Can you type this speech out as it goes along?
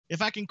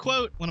If I can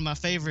quote one of my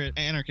favorite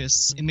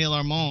anarchists, Emile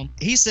Armand,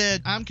 he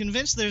said, "I'm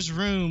convinced there's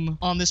room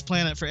on this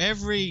planet for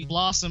every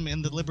blossom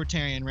in the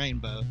libertarian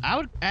rainbow." I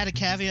would add a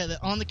caveat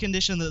that on the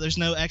condition that there's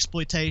no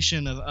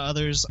exploitation of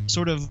others,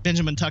 sort of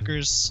Benjamin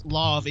Tucker's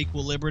law of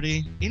equal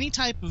liberty. Any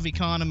type of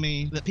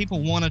economy that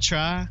people want to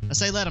try, I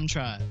say let them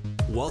try it.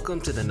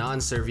 Welcome to the Non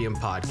Serviam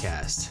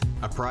Podcast,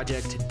 a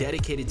project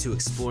dedicated to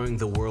exploring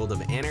the world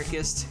of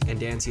anarchist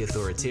and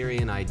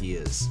anti-authoritarian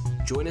ideas.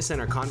 Join us in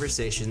our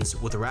conversations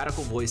with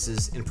radical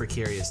voices in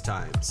precarious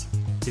times.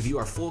 To view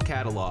our full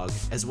catalog,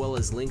 as well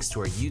as links to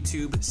our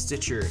YouTube,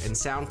 Stitcher, and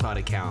Soundcloud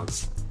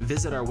accounts,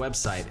 visit our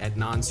website at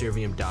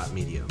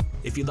nonserviam.media.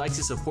 If you'd like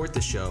to support the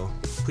show,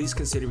 please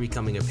consider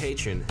becoming a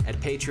patron at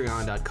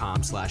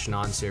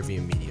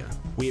patreon.com/nonserviammedia.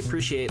 We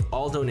appreciate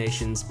all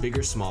donations, big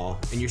or small,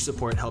 and your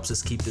support helps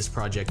us keep this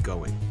project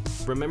going.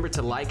 Remember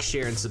to like,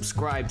 share, and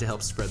subscribe to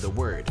help spread the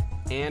word,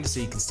 and so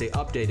you can stay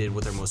updated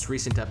with our most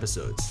recent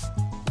episodes.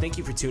 Thank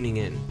you for tuning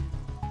in.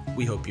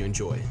 We hope you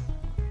enjoy.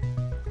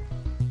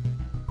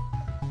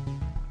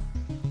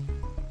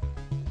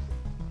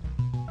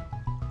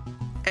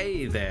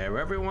 Hey there,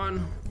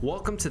 everyone.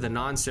 Welcome to the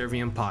Non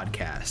Serviam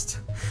Podcast.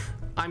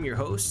 I'm your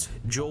host,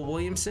 Joel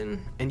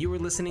Williamson, and you are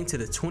listening to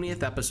the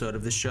 20th episode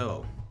of the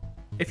show.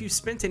 If you've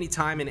spent any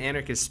time in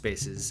anarchist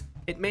spaces,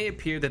 it may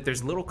appear that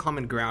there's little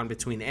common ground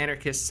between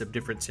anarchists of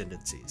different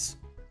tendencies.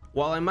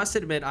 While I must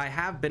admit I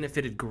have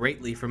benefited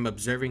greatly from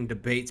observing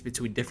debates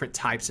between different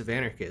types of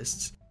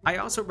anarchists, I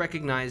also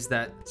recognize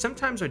that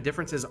sometimes our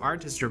differences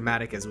aren't as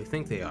dramatic as we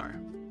think they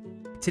are.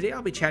 Today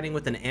I'll be chatting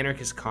with an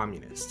anarchist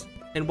communist.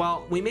 And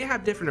while we may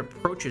have different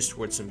approaches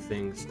towards some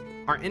things,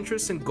 our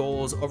interests and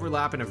goals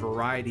overlap in a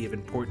variety of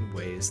important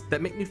ways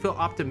that make me feel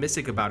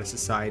optimistic about a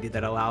society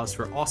that allows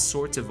for all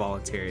sorts of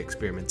voluntary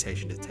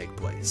experimentation to take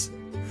place.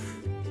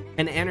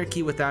 An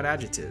anarchy without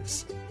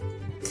adjectives.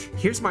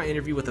 Here's my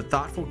interview with a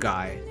thoughtful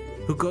guy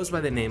who goes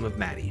by the name of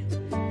Matty.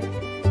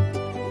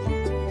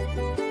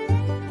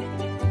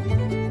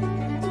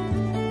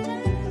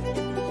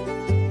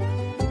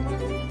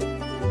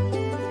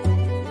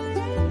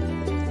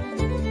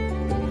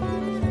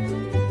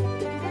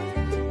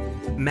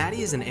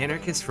 Matty is an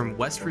anarchist from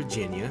West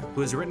Virginia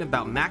who has written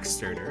about Max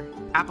Stirner,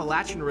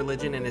 Appalachian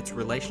religion and its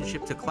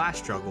relationship to class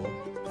struggle,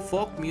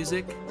 folk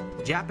music,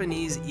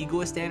 Japanese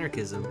egoist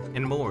anarchism,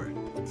 and more.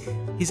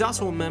 He's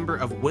also a member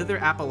of Whither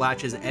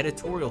Appalachia's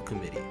editorial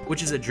committee,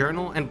 which is a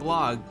journal and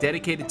blog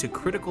dedicated to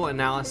critical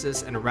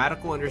analysis and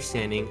radical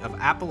understanding of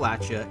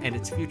Appalachia and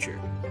its future.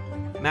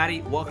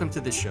 Matty, welcome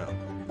to the show.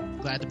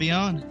 Glad to be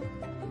on.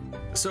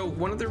 So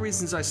one of the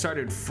reasons I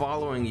started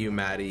following you,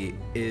 Matty,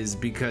 is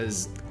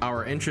because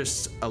our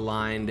interests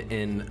aligned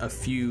in a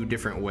few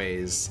different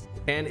ways.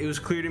 And it was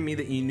clear to me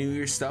that you knew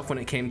your stuff when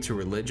it came to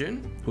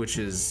religion, which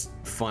is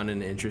fun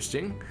and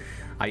interesting.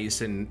 I used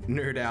to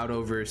nerd out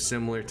over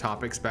similar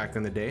topics back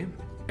in the day.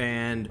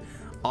 And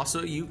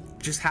also, you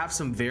just have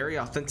some very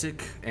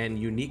authentic and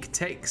unique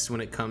takes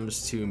when it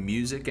comes to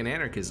music and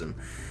anarchism.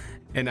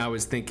 And I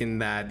was thinking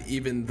that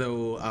even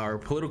though our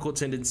political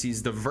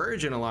tendencies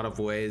diverge in a lot of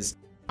ways,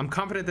 I'm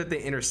confident that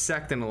they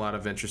intersect in a lot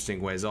of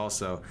interesting ways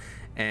also,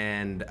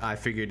 and I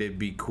figured it'd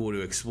be cool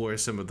to explore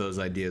some of those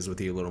ideas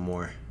with you a little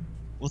more.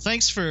 Well,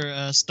 thanks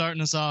for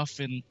starting us off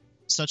in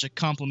such a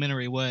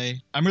complimentary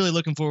way. I'm really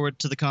looking forward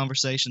to the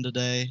conversation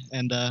today,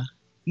 and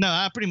no,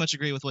 I pretty much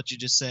agree with what you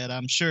just said.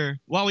 I'm sure,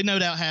 while we no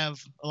doubt have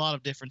a lot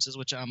of differences,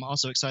 which I'm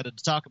also excited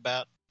to talk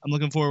about, I'm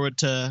looking forward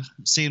to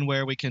seeing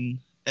where we can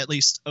at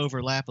least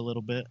overlap a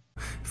little bit.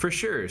 For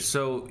sure.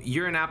 So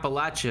you're in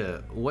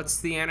Appalachia. What's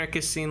the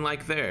anarchist scene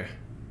like there?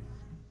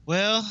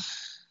 Well,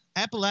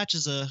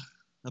 Appalachia's a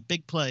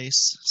big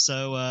place,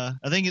 so I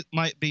think it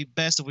might be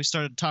best if we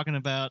started talking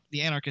about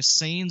the anarchist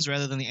scenes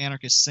rather than the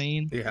anarchist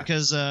scene,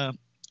 because I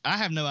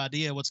have no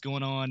idea what's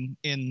going on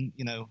in,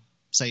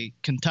 say,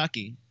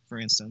 Kentucky, for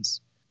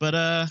instance.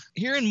 But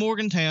here in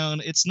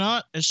Morgantown, it's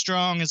not as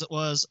strong as it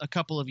was a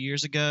couple of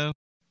years ago.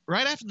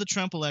 Right after the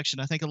Trump election,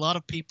 I think a lot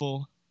of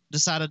people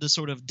decided to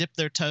sort of dip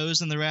their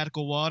toes in the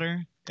radical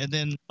water, and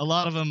then a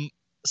lot of them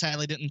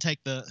sadly didn't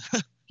take the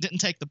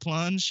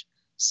plunge.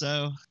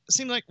 So it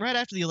seemed like right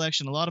after the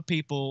election, a lot of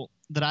people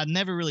that I'd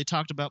never really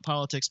talked about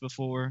politics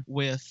before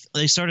with,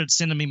 they started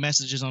sending me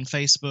messages on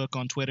Facebook,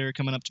 on Twitter,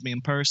 coming up to me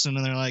in person,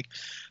 and they're like,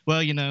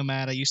 well,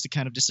 Matt, I used to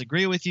kind of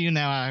disagree with you.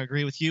 Now I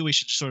agree with you. We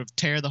should sort of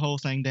tear the whole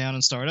thing down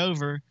and start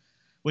over,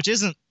 which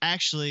isn't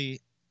actually,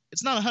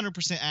 it's not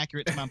 100%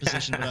 accurate to my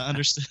position, but I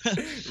understood,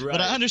 Right.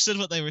 But I understood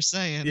what they were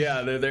saying.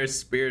 Yeah, they're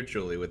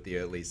spiritually with you,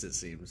 at least it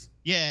seems.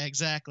 Yeah,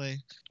 exactly.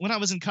 When I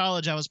was in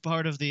college, I was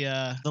part of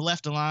the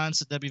Left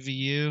Alliance at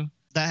WVU.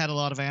 That had a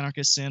lot of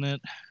anarchists in it.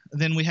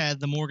 Then we had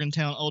the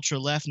Morgantown Ultra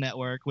Left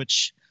Network,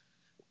 which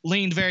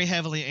leaned very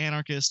heavily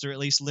anarchist, or at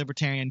least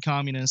libertarian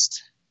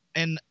communist.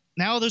 And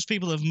now those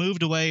people have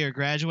moved away or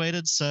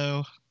graduated,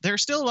 so there are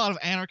still a lot of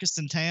anarchists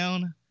in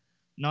town,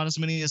 not as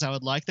many as I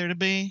would like there to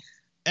be.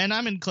 And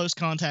I'm in close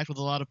contact with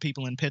a lot of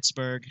people in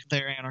Pittsburgh,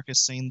 their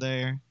anarchist scene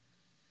there.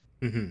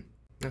 Mm-hmm.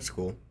 That's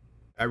cool.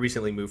 I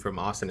recently moved from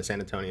Austin to San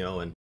Antonio,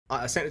 and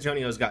San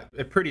Antonio's got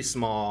a pretty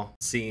small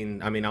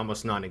scene. I mean,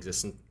 almost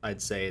non-existent,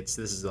 I'd say. This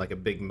is like a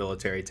big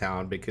military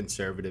town, big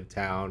conservative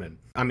town. And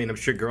I mean, I'm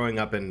sure growing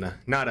up in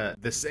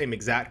not the same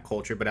exact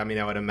culture, but I mean,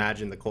 I would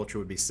imagine the culture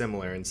would be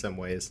similar in some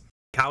ways.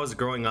 How has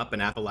growing up in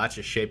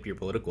Appalachia shaped your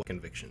political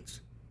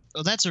convictions?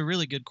 Well, that's a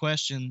really good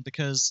question,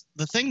 because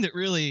the thing that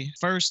really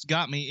first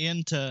got me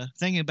into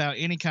thinking about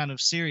any kind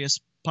of serious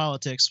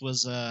politics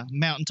was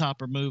mountaintop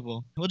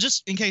removal. Well,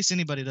 just in case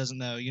anybody doesn't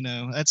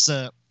know, that's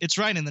it's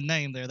right in the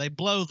name there. They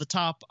blow the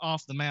top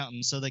off the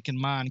mountain so they can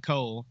mine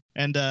coal.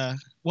 And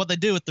what they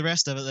do with the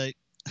rest of it,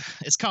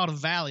 it's called a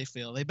valley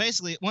fill. They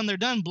basically, when they're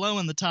done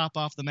blowing the top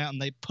off the mountain,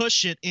 they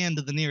push it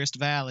into the nearest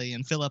valley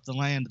and fill up the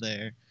land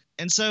there.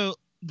 And so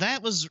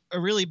that was a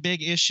really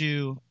big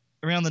issue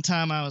around the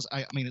time I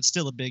mean, it's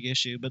still a big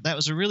issue, but that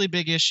was a really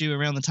big issue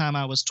around the time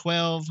I was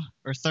 12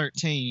 or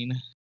 13.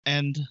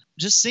 And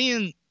just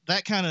seeing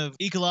that kind of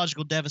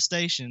ecological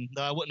devastation,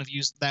 though I wouldn't have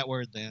used that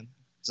word then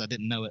because I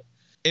didn't know it,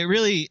 it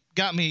really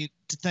got me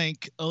to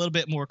think a little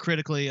bit more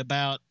critically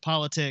about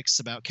politics,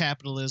 about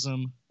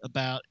capitalism,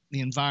 about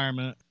the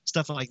environment,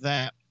 stuff like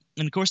that.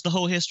 And of course, the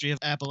whole history of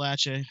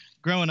Appalachia.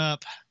 Growing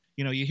up,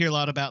 you hear a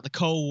lot about the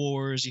coal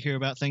wars. You hear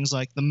about things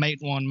like the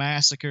Matewan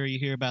Massacre. You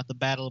hear about the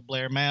Battle of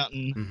Blair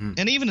Mountain. Mm-hmm.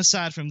 And even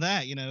aside from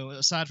that,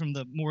 aside from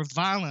the more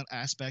violent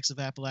aspects of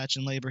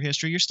Appalachian labor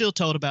history, you're still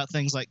told about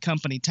things like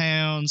company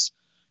towns,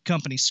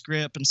 company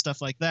script, and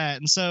stuff like that.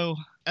 And so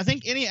I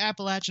think any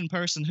Appalachian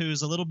person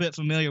who's a little bit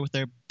familiar with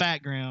their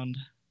background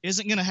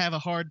isn't going to have a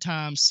hard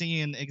time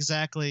seeing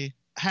exactly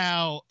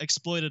how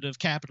exploitative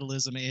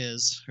capitalism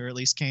is, or at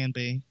least can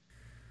be.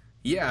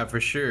 Yeah,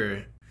 for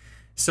sure.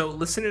 So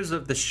listeners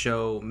of the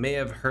show may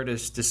have heard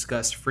us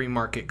discuss free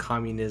market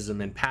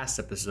communism in past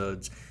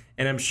episodes,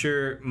 and I'm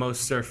sure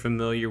most are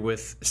familiar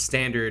with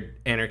standard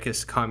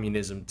anarchist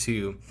communism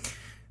too.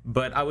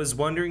 But I was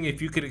wondering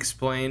if you could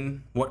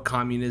explain what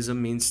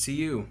communism means to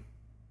you.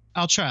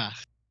 I'll try.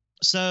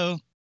 So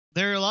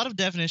there are a lot of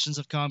definitions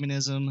of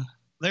communism.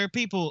 There are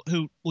people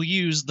who will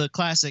use the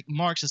classic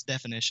Marxist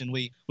definition.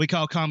 We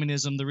call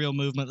communism the real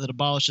movement that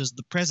abolishes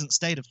the present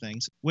state of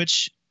things,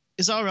 which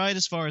is all right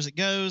as far as it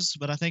goes,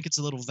 but I think it's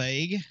a little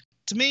vague.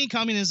 To me,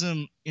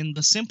 communism, in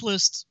the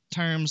simplest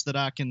terms that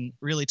I can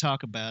really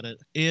talk about it,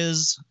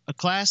 is a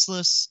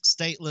classless,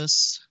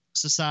 stateless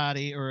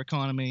society or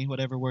economy,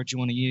 whatever word you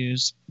want to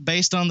use,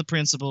 based on the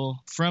principle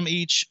from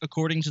each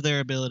according to their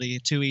ability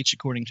to each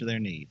according to their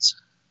needs.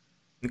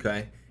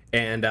 Okay.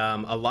 And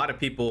a lot of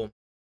people,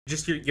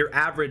 just your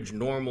average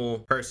normal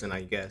person,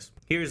 I guess,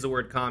 hears the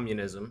word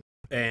communism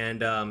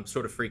and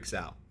sort of freaks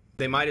out.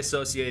 They might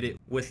associate it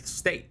with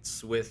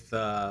states, with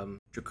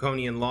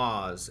draconian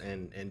laws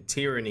and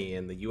tyranny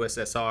and the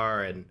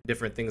USSR and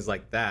different things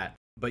like that.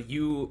 But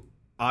you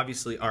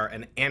obviously are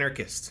an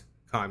anarchist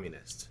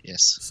communist.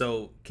 Yes.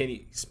 So can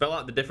you spell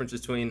out the difference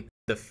between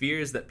the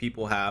fears that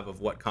people have of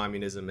what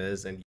communism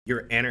is and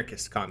your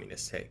anarchist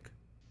communist take?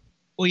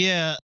 Well,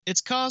 yeah,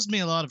 it's caused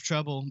me a lot of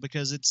trouble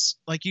because it's,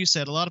 like you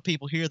said, a lot of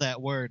people hear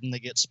that word and they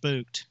get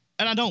spooked.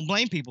 And I don't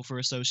blame people for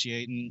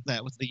associating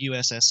that with the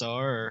USSR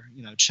or,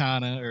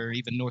 China or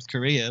even North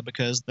Korea,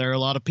 because there are a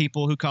lot of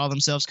people who call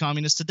themselves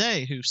communists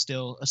today who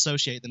still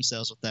associate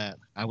themselves with that.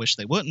 I wish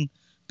they wouldn't,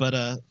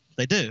 but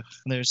they do.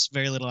 There's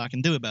very little I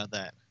can do about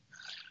that.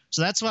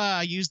 So that's why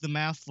I use the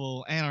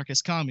mouthful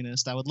anarchist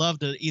communist. I would love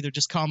to either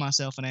just call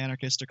myself an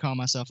anarchist or call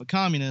myself a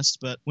communist,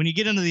 but when you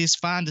get into these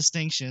fine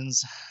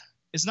distinctions,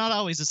 it's not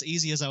always as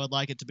easy as I would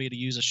like it to be to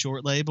use a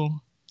short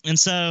label. And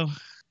so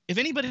if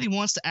anybody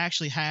wants to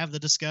actually have the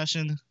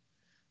discussion,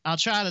 I'll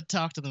try to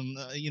talk to them,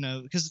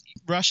 because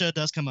Russia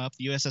does come up,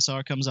 the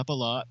USSR comes up a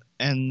lot,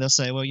 and they'll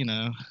say, well,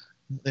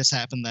 this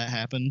happened, that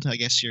happened. I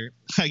guess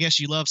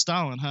you love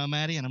Stalin, huh,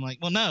 Matty? And I'm like,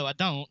 well, no, I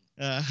don't.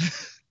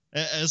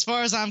 As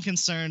far as I'm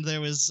concerned,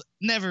 there was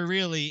never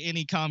really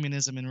any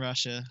communism in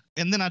Russia.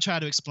 And then I try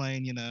to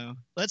explain,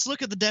 let's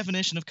look at the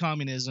definition of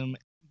communism.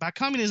 By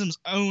communism's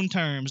own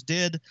terms,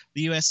 did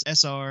the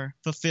USSR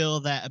fulfill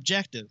that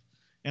objective?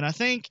 And I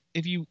think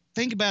if you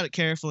think about it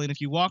carefully and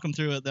if you walk them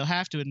through it, they'll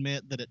have to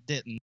admit that it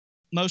didn't.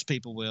 Most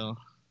people will.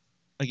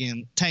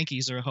 Again,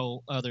 tankies are a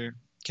whole other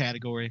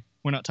category.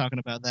 We're not talking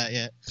about that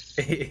yet.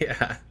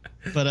 Yeah.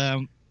 But I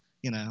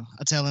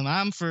tell them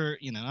I'm for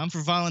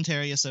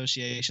voluntary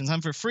associations.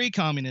 I'm for free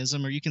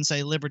communism, or you can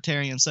say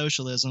libertarian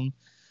socialism.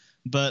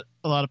 But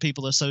a lot of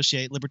people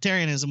associate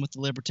libertarianism with the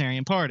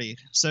Libertarian Party.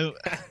 So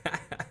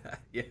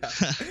yeah.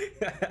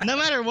 No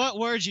matter what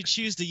words you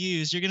choose to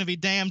use, you're going to be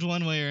damned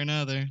one way or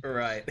another.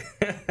 Right.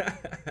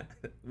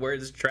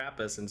 Words trap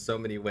us in so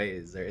many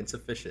ways. They're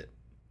insufficient.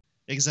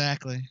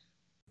 Exactly.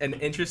 An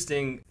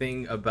interesting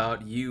thing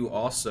about you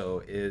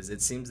also is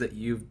it seems that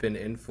you've been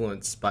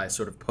influenced by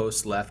sort of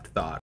post-left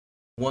thought.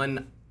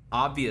 One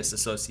obvious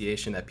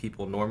association that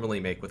people normally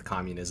make with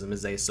communism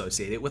is they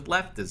associate it with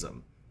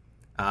leftism.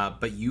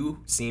 But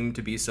you seem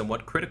to be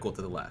somewhat critical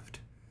to the left.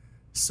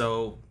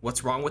 So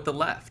what's wrong with the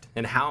left?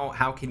 And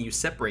how can you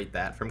separate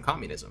that from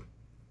communism?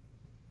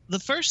 The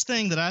first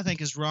thing that I think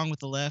is wrong with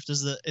the left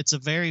is that it's a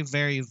very,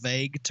 very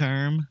vague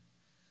term.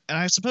 And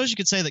I suppose you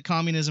could say that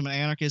communism and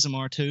anarchism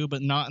are too,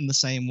 but not in the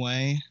same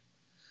way.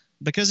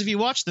 Because if you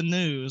watch the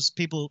news,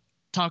 people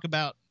talk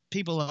about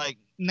people like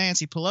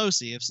Nancy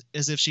Pelosi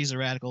as if she's a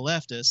radical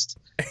leftist.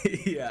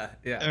 Yeah.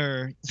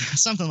 Or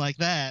something like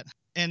that.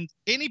 And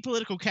any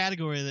political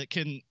category that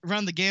can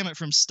run the gamut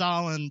from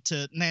Stalin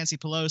to Nancy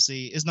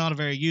Pelosi is not a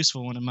very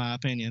useful one, in my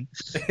opinion.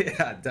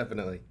 Yeah,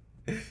 definitely.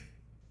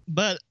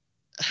 But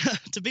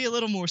to be a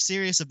little more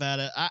serious about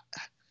it,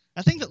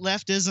 I think that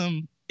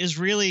leftism is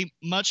really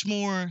much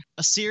more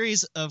a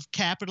series of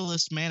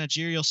capitalist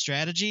managerial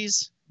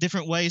strategies,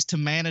 different ways to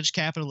manage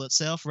capital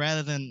itself,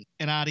 rather than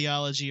an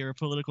ideology or a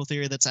political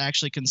theory that's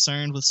actually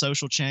concerned with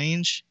social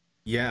change.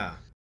 Yeah.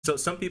 So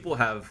some people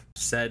have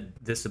said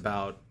this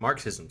about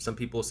Marxism. Some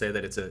people say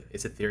that it's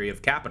a theory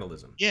of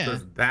capitalism. Yeah. Sort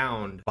of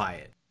bound by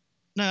it.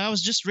 No, I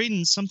was just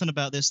reading something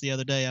about this the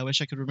other day. I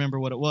wish I could remember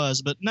what it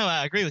was. But no,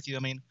 I agree with you. I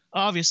mean,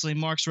 obviously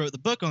Marx wrote the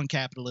book on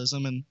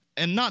capitalism,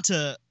 and not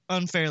to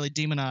unfairly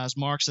demonize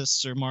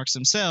Marxists or Marx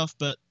himself,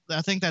 but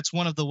I think that's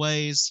one of the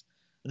ways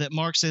that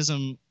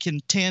Marxism can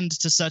tend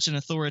to such an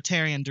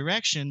authoritarian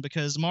direction,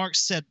 because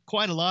Marx said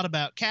quite a lot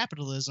about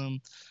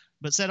capitalism,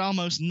 but said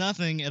almost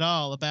nothing at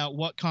all about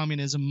what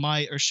communism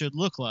might or should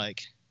look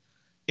like.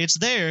 It's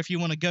there if you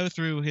want to go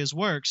through his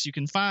works. You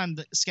can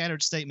find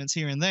scattered statements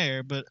here and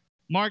there, but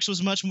Marx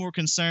was much more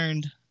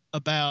concerned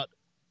about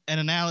an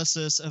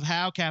analysis of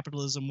how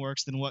capitalism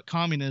works than what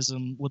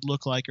communism would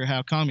look like or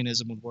how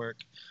communism would work,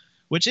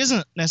 which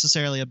isn't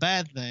necessarily a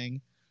bad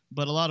thing,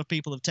 but a lot of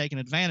people have taken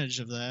advantage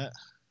of that.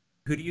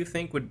 Who do you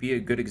think would be a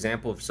good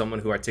example of someone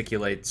who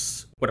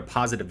articulates what a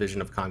positive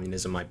vision of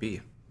communism might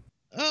be?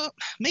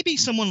 Maybe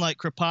someone like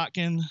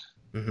Kropotkin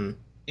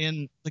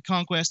in The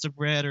Conquest of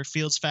Bread or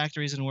Fields,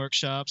 Factories, and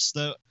Workshops,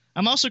 though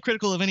I'm also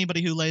critical of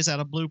anybody who lays out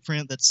a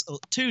blueprint that's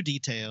too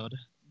detailed,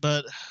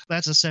 but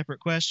that's a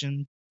separate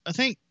question. I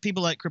think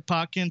people like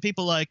Kropotkin,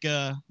 people like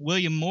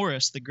William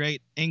Morris, the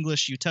great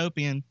English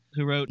utopian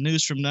who wrote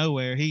News from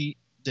Nowhere, he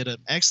did an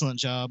excellent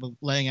job of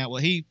laying out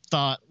what he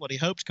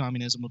hoped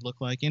communism would look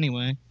like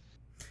anyway.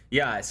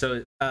 Yeah,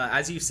 so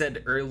as you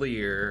said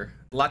earlier,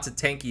 lots of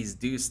tankies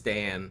do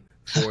stand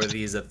for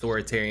these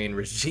authoritarian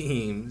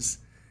regimes.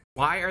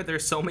 Why are there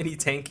so many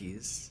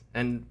tankies,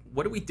 and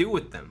what do we do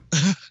with them?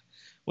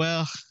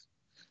 Well,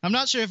 I'm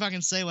not sure if I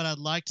can say what I'd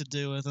like to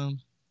do with them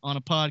on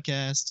a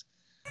podcast,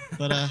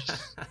 but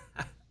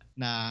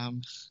nah,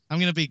 I'm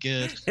gonna be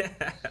good.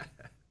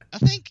 I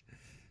think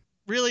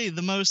really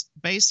the most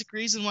basic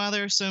reason why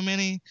there are so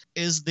many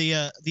is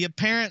the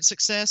apparent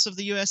success of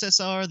the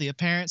USSR, the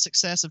apparent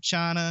success of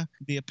China,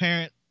 the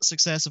apparent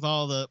success of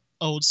all the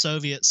old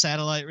Soviet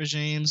satellite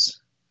regimes.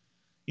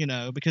 You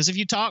know, because if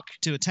you talk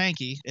to a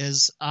tankie,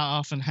 as I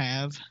often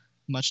have,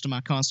 much to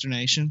my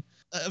consternation,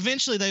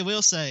 eventually they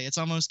will say, it's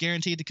almost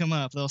guaranteed to come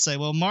up, they'll say,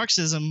 well,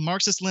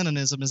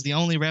 Marxist-Leninism is the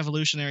only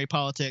revolutionary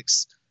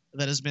politics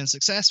that has been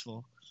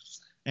successful.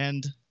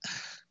 And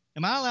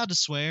am I allowed to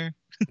swear?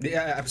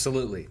 Yeah,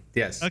 absolutely.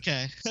 Yes.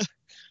 Okay.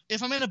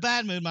 If I'm in a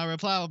bad mood, my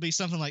reply will be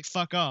something like,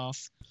 fuck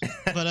off.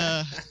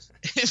 But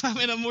if I'm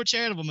in a more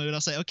charitable mood,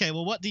 I'll say, okay,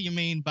 well, what do you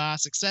mean by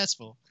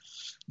successful?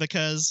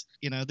 Because,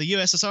 you know, the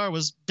USSR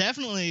was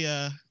definitely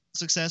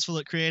successful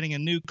at creating a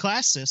new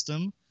class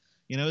system.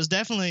 You know, it was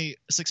definitely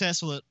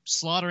successful at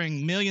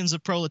slaughtering millions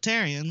of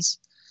proletarians,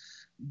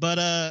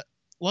 but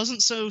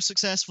wasn't so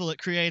successful at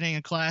creating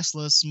a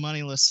classless,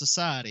 moneyless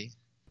society.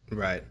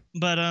 Right.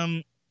 But,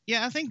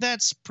 yeah, I think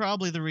that's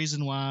probably the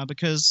reason why,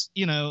 because,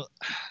 you know,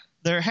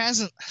 there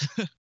hasn't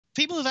 –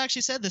 people have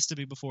actually said this to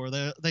me before.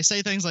 They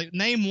say things like,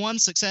 name one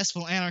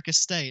successful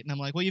anarchist state. And I'm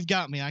like, well, you've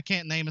got me. I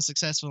can't name a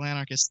successful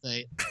anarchist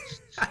state.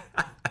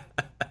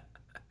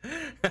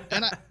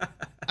 And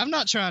I'm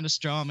not trying to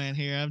straw man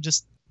here. I'm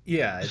just...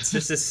 Yeah, it's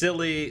just a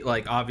silly,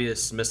 like,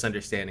 obvious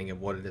misunderstanding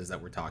of what it is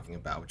that we're talking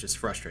about, which is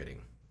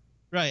frustrating.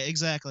 Right,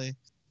 exactly.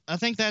 I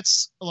think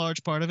that's a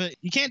large part of it.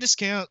 You can't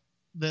discount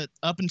that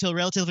up until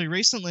relatively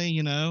recently,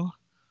 you know,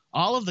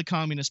 all of the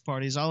communist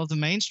parties, all of the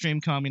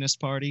mainstream communist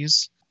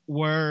parties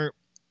were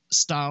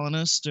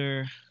Stalinist,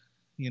 or,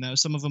 you know,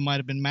 some of them might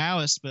have been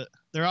Maoist, but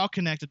they're all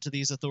connected to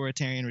these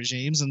authoritarian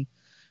regimes. And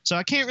so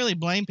I can't really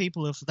blame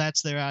people if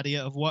that's their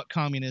idea of what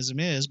communism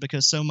is,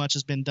 because so much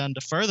has been done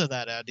to further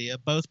that idea,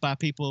 both by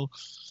people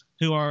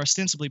who are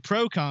ostensibly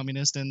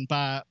pro-communist and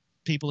by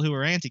people who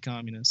are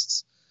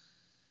anti-communists.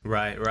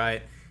 Right,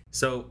 right.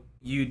 So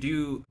you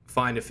do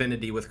find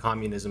affinity with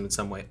communism in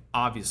some way,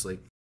 obviously.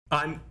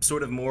 I'm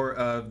sort of more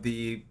of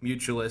the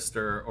mutualist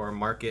or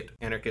market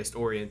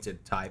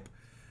anarchist-oriented type.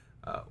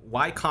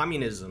 Why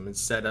communism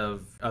instead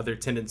of other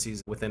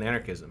tendencies within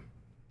anarchism?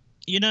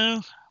 You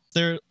know,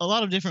 there are a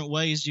lot of different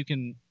ways you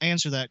can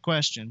answer that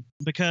question,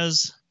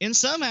 because in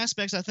some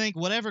aspects, I think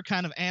whatever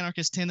kind of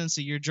anarchist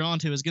tendency you're drawn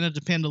to is going to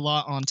depend a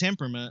lot on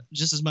temperament,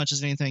 just as much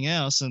as anything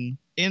else. And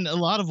in a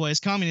lot of ways,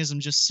 communism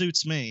just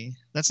suits me.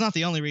 That's not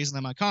the only reason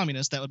I'm a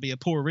communist. That would be a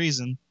poor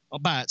reason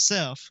by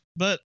itself.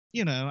 But,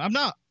 you know, I'm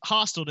not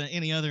hostile to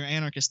any other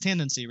anarchist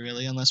tendency,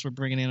 really, unless we're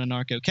bringing in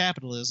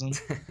anarcho-capitalism.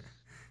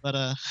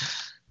 But,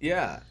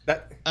 yeah,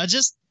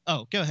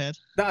 Oh, go ahead.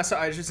 No, so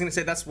I was just going to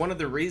say that's one of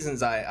the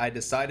reasons I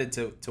decided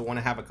to want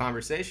to have a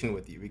conversation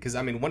with you, because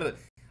I mean,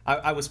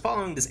 I was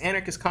following this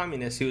anarchist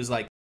communist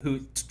who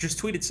just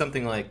tweeted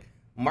something like,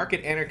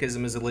 market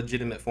anarchism is a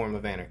legitimate form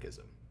of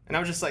anarchism. And I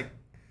was just like,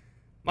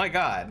 my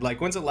God, like,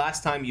 when's the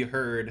last time you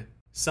heard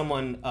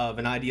someone of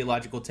an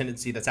ideological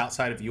tendency that's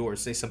outside of yours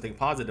say something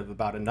positive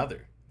about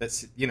another?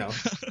 That's,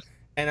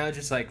 and I was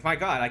just like, my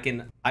God,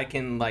 I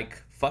can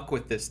like fuck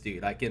with this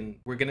dude.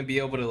 We're going to be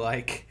able to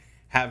like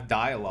have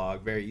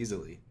dialogue very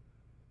easily.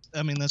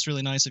 I mean, that's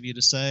really nice of you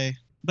to say.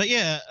 But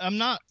yeah, I'm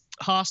not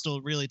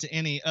hostile really to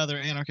any other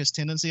anarchist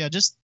tendency.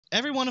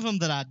 Every one of them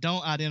that I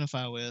don't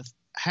identify with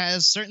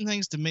has certain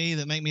things to me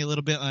that make me a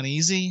little bit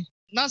uneasy.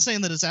 Not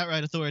saying that it's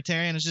outright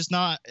authoritarian. It's just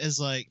not as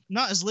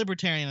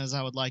libertarian as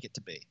I would like it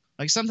to be.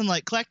 Like something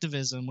like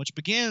collectivism, which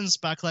begins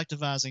by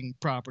collectivizing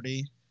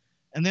property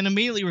and then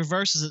immediately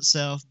reverses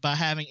itself by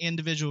having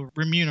individual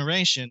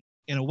remuneration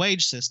in a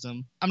wage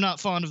system. I'm not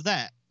fond of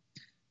that.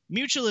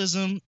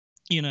 Mutualism,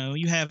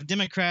 you have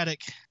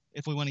democratic,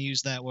 if we want to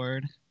use that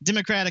word,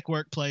 democratic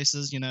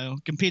workplaces,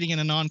 competing in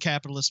a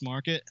non-capitalist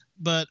market.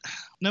 But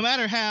no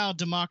matter how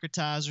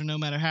democratized or no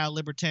matter how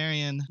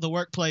libertarian the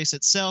workplace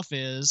itself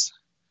is,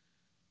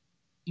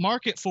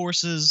 market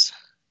forces,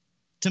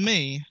 to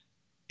me,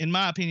 in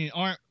my opinion,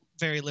 aren't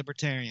very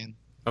libertarian.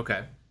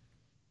 Okay.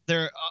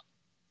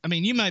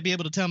 You might be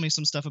able to tell me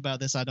some stuff about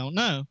this, I don't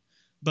know.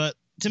 But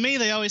to me,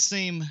 they always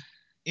seem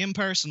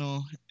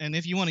impersonal, and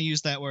if you want to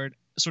use that word,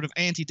 sort of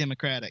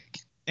anti-democratic.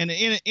 And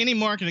in any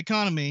market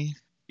economy,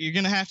 you're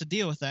going to have to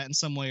deal with that in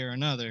some way or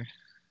another.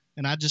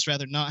 And I'd just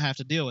rather not have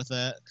to deal with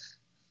that.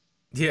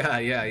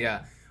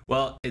 Yeah.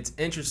 Well, it's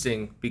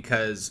interesting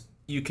because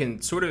you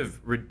can sort of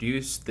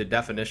reduce the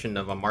definition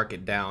of a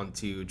market down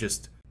to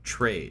just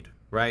trade,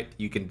 right?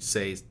 You can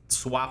say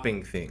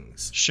swapping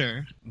things.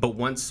 Sure. But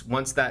once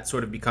that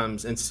sort of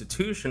becomes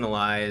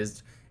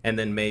institutionalized and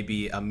then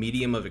maybe a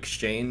medium of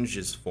exchange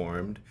is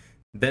formed,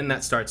 then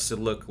that starts to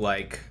look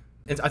like,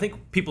 and I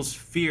think people's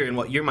fear and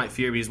what you might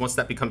fear is once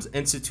that becomes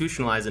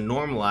institutionalized and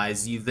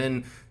normalized, you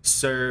then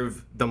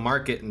serve the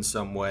market in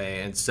some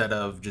way instead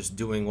of just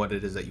doing what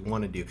it is that you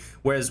want to do.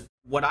 Whereas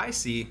what I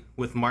see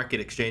with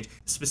market exchange,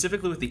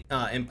 specifically with the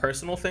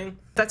impersonal thing,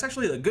 that's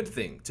actually a good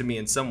thing to me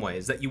in some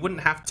ways, that you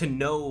wouldn't have to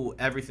know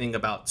everything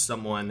about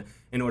someone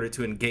in order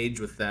to engage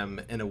with them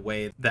in a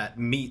way that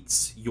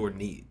meets your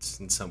needs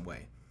in some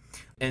way.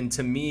 And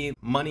to me,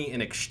 money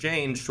in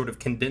exchange sort of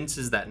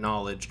condenses that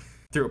knowledge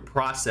through a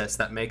process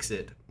that makes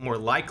it more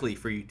likely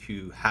for you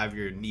to have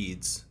your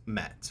needs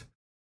met.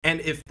 And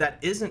if that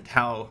isn't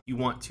how you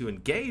want to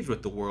engage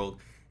with the world,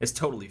 it's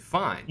totally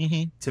fine.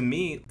 Mm-hmm. To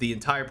me, the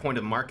entire point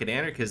of market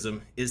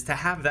anarchism is to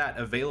have that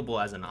available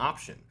as an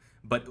option.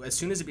 But as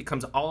soon as it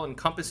becomes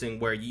all-encompassing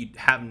where you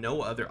have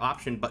no other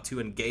option but to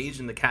engage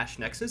in the cash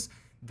nexus,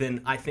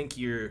 then I think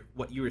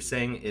what you were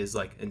saying is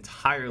like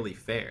entirely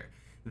fair.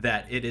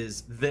 That it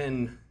is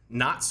then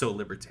not so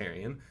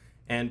libertarian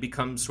and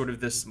becomes sort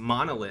of this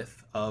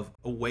monolith of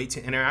a way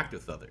to interact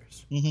with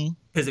others. Mm-hmm.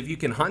 Because if you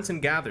can hunt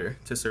and gather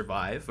to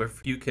survive, or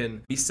if you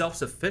can be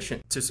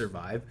self-sufficient to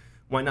survive,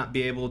 why not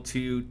be able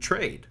to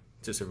trade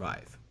to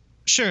survive?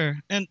 Sure.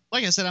 And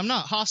like I said, I'm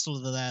not hostile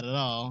to that at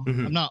all.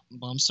 Mm-hmm.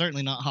 I'm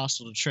certainly not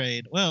hostile to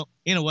trade. Well,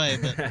 in a way,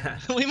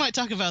 but we might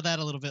talk about that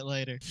a little bit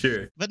later.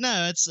 Sure. But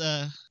no, it's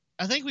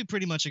I think we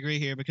pretty much agree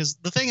here, because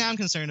the thing I'm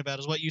concerned about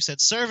is what you said,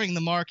 serving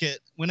the market.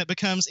 When it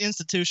becomes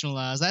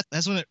institutionalized,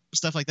 that's when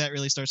stuff like that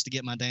really starts to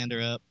get my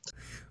dander up.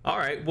 All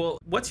right. Well,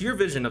 what's your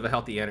vision of a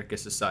healthy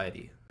anarchist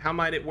society? How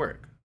might it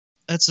work?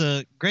 That's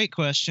a great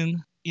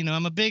question.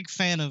 I'm a big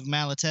fan of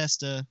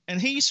Malatesta, and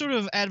he sort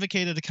of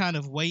advocated a kind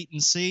of wait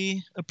and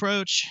see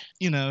approach.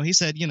 He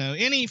said,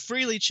 any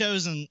freely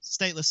chosen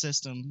stateless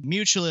system,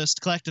 mutualist,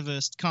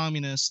 collectivist,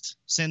 communist,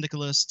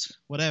 syndicalist,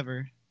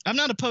 whatever, I'm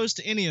not opposed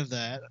to any of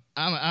that.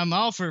 I'm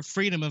all for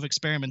freedom of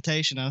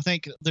experimentation. I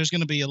think there's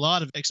going to be a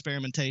lot of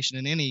experimentation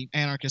in any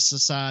anarchist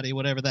society,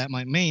 whatever that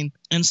might mean.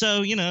 And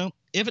so,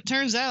 if it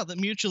turns out that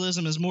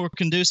mutualism is more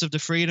conducive to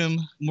freedom,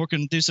 more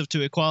conducive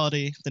to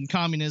equality than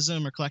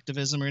communism or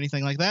collectivism or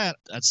anything like that,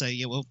 I'd say,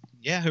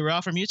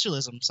 hurrah for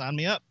mutualism. Sign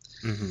me up.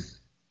 Mm-hmm.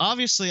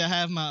 Obviously, I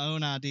have my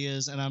own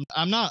ideas, and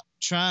I'm not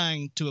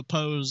trying to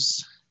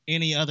oppose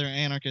any other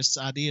anarchist's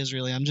ideas,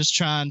 really. I'm just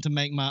trying to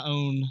make my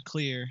own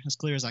as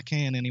clear as I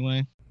can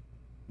anyway.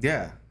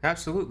 Yeah,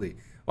 absolutely.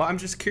 Well, I'm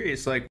just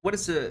curious, like, what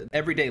is the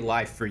everyday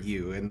life for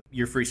you in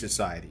your free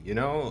society,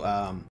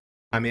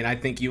 I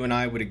think you and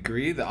I would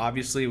agree that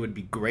obviously it would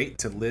be great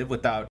to live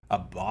without a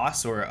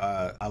boss or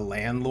a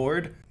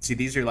landlord. See,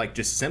 these are like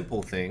just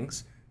simple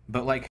things,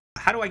 but like,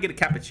 how do I get a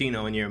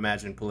cappuccino in your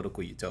imagined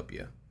political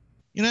utopia?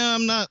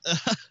 I'm not,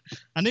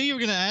 I knew you were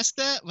going to ask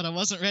that, but I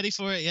wasn't ready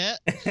for it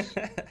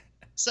yet.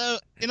 So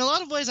in a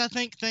lot of ways, I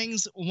think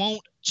things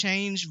won't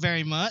change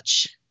very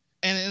much.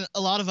 And in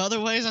a lot of other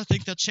ways, I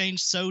think they'll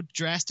change so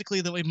drastically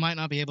that we might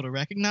not be able to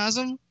recognize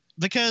them.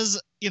 Because,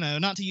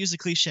 not to use a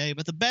cliche,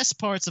 but the best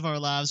parts of our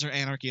lives are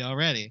anarchy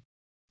already.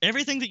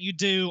 Everything that you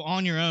do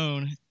on your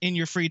own in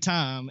your free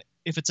time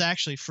if it's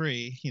actually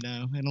free. In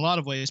a lot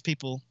of ways,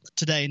 people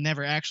today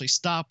never actually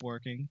stop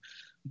working,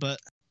 but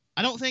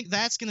I don't think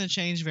that's going to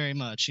change very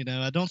much.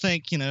 I don't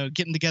think,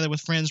 getting together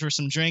with friends for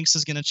some drinks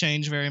is going to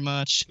change very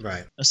much.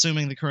 Right.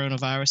 Assuming the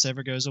coronavirus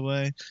ever goes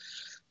away.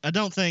 I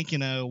don't think,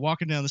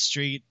 walking down the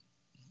street,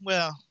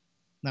 well,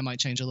 that might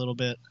change a little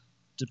bit,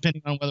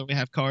 depending on whether we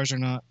have cars or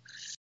not.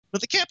 But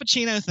the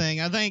cappuccino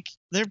thing, I think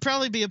there'd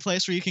probably be a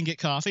place where you can get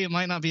coffee. It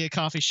might not be a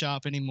coffee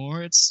shop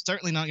anymore. It's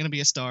certainly not going to be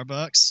a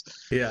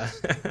Starbucks. Yeah.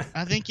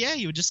 I think,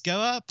 you would just go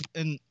up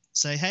and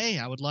say, hey,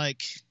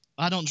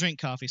 I don't drink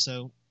coffee,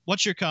 so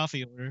what's your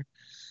coffee order?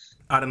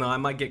 I don't know. I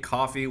might get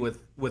coffee with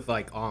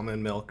like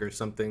almond milk or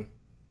something.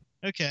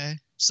 Okay.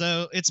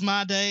 So it's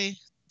my day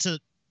to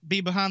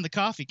be behind the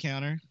coffee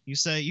counter.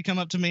 You come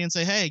up to me and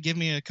say, hey, give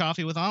me a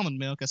coffee with almond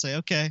milk. I say,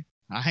 okay.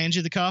 I hand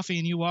you the coffee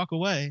and you walk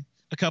away.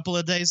 A couple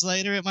of days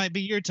later, it might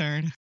be your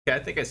turn. Yeah, I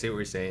think I see what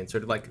you're saying.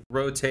 Sort of like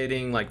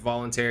rotating, like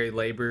voluntary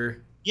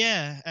labor.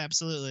 Yeah,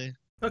 absolutely.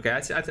 Okay,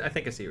 I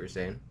think I see what you're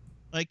saying.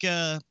 Like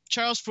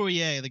Charles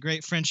Fourier, the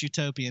great French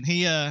utopian,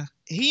 he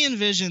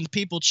envisioned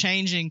people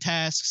changing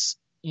tasks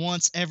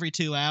once every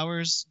 2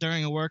 hours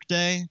during a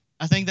workday.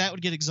 I think that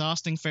would get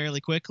exhausting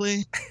fairly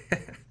quickly.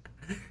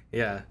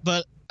 Yeah.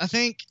 But I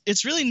think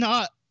it's really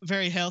not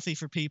very healthy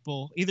for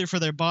people, either for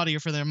their body or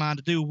for their mind,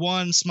 to do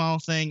one small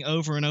thing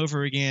over and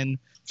over again,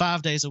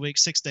 5 days a week,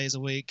 6 days a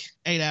week,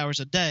 8 hours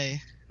a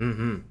day.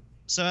 Mm-hmm.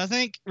 So I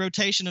think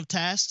rotation of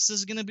tasks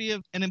is going to be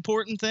an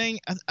important thing.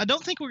 I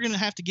don't think we're going to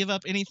have to give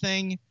up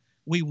anything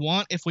we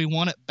want if we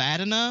want it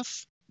bad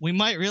enough. We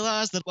might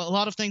realize that a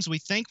lot of things we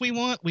think we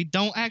want, we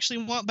don't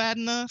actually want bad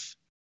enough.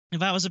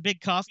 If I was a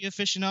big coffee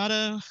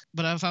aficionado,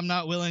 but if I'm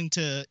not willing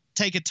to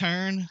take a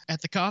turn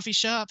at the coffee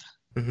shop,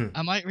 mm-hmm.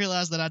 I might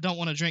realize that I don't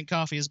want to drink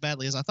coffee as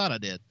badly as I thought I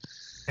did.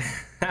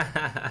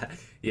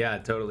 Yeah,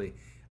 totally.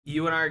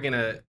 You and I are going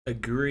to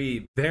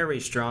agree very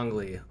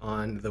strongly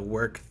on the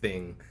work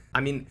thing.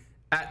 I mean,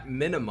 at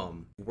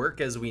minimum,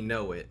 work as we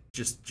know it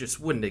just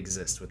wouldn't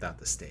exist without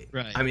the state.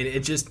 Right. I mean,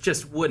 it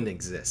just wouldn't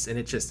exist. And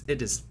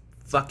it is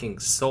fucking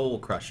soul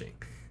crushing,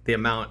 the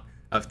amount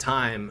of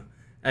time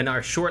and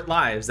our short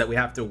lives that we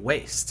have to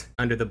waste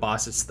under the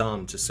boss's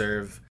thumb to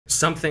serve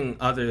something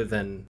other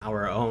than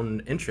our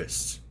own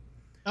interests.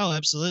 Oh,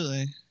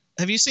 absolutely.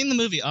 Have you seen the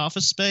movie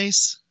Office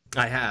Space?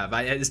 I have.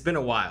 It's been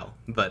a while,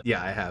 but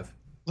yeah, I have.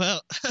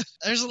 Well,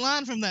 there's a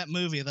line from that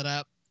movie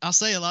that I'll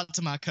say a lot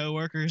to my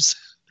coworkers.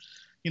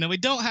 We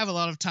don't have a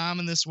lot of time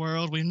in this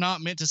world. We're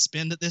not meant to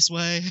spend it this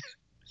way.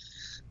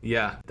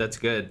 Yeah, that's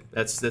good.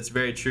 That's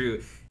very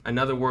true.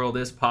 Another world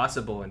is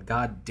possible, and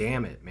god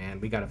damn it,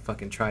 man, we gotta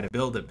fucking try to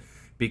build it,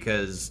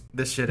 because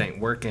this shit ain't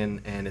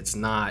working, and it's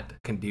not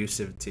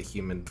conducive to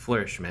human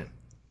flourishment.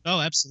 Oh,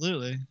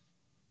 absolutely.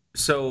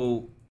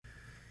 So,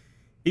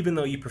 even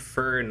though you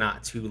prefer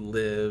not to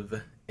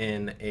live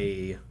in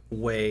a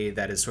way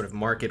that is sort of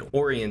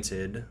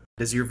market-oriented,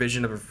 does your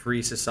vision of a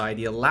free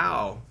society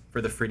allow for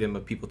the freedom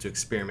of people to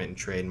experiment in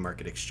trade and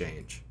market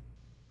exchange?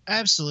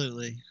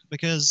 Absolutely,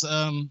 because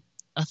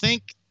I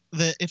think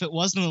that if it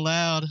wasn't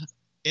allowed,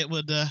 it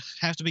would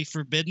have to be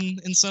forbidden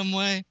in some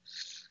way.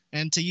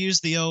 And to use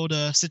the old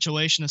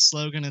situationist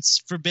slogan,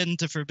 it's forbidden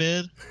to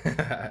forbid.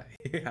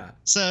 Yeah.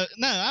 So,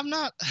 no, I'm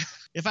not.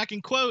 If I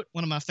can quote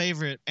one of my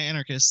favorite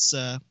anarchists,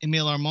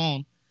 Emile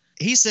Armand,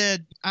 he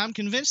said, I'm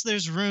convinced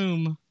there's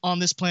room on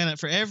this planet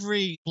for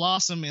every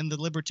blossom in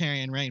the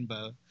libertarian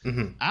rainbow.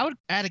 Mm-hmm. I would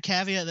add a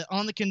caveat that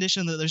on the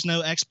condition that there's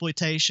no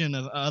exploitation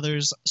of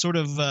others, sort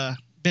of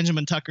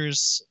Benjamin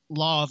Tucker's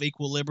law of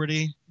equal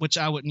liberty, which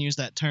I wouldn't use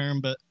that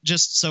term, but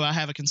just so I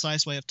have a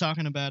concise way of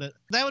talking about it,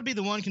 that would be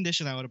the one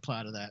condition I would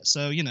apply to that.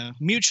 So,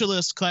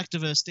 mutualist,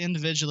 collectivist,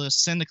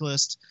 individualist,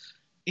 syndicalist,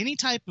 any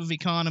type of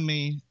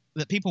economy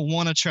that people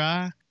want to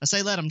try, I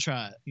say let them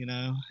try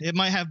it. It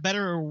might have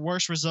better or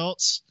worse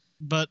results,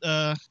 but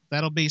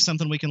that'll be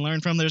something we can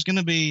learn from. There's going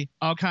to be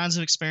all kinds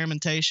of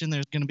experimentation.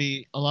 There's going to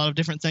be a lot of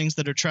different things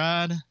that are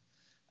tried.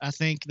 I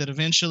think that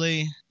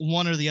eventually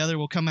one or the other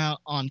will come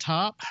out on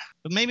top,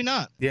 but maybe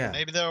not. Yeah.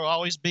 Maybe there will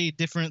always be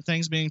different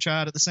things being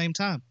tried at the same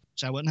time,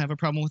 which I wouldn't have a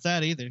problem with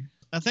that either.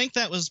 I think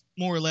that was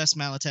more or less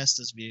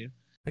Malatesta's view.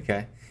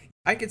 Okay.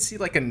 I could see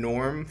like a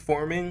norm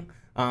forming,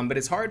 but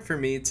it's hard for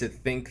me to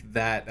think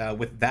that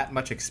with that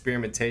much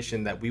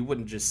experimentation that we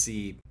wouldn't just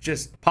see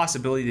just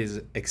possibilities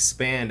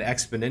expand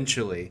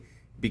exponentially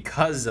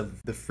because of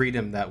the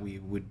freedom that we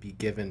would be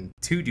given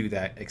to do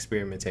that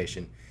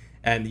experimentation.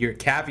 And your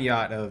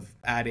caveat of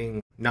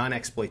adding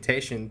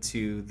non-exploitation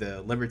to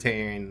the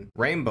libertarian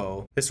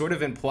rainbow is sort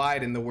of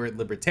implied in the word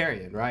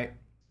libertarian, right?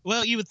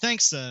 Well, you would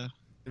think so.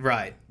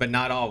 Right, but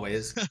not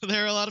always.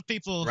 There are a lot of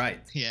people. Right.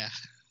 Yeah.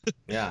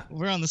 Yeah.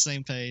 We're on the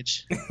same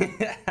page.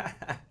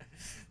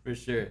 For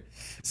sure.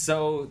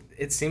 So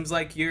it seems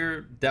like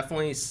you're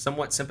definitely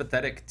somewhat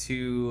sympathetic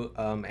to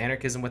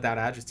anarchism without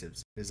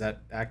adjectives. Is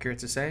that accurate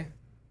to say?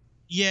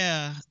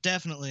 Yeah,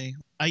 definitely.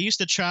 I used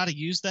to try to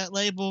use that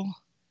label.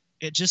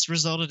 It just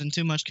resulted in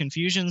too much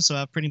confusion, so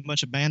I pretty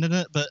much abandoned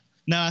it. But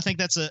no, I think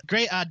that's a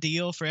great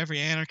ideal for every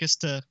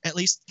anarchist to at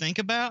least think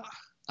about.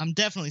 I'm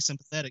definitely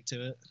sympathetic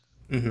to it.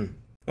 Mm-hmm.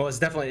 Well,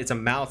 it's a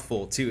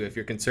mouthful too if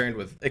you're concerned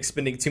with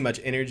expending too much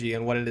energy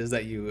on what it is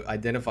that you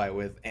identify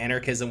with.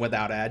 Anarchism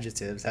without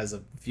adjectives has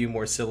a few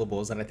more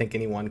syllables than I think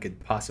anyone could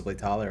possibly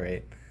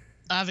tolerate.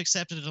 I've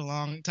accepted it a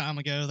long time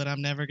ago that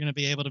I'm never going to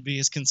be able to be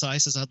as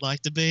concise as I'd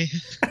like to be.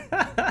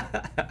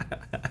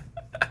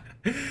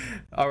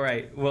 All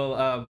right.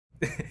 Well,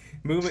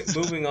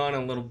 moving on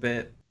a little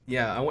bit.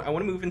 Yeah, I want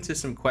to move into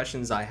some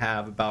questions I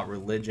have about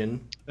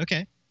religion.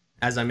 Okay.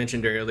 As I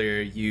mentioned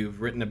earlier,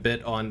 you've written a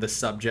bit on the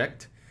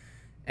subject.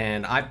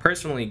 And I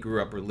personally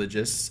grew up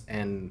religious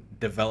and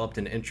developed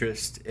an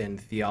interest in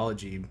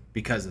theology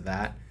because of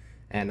that.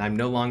 And I'm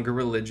no longer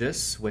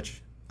religious,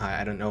 which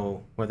I don't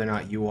know whether or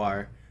not you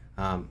are.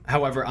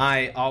 However,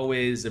 I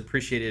always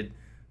appreciated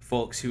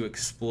folks who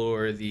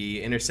explore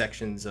the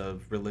intersections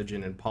of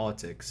religion and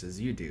politics as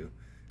you do.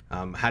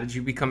 How did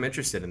you become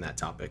interested in that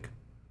topic?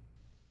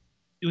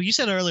 Well, you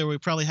said earlier we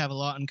probably have a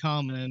lot in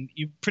common, and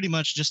you pretty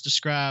much just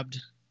described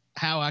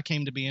how I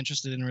came to be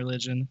interested in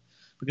religion.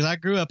 Because I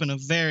grew up in a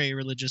very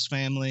religious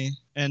family,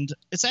 and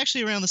it's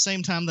actually around the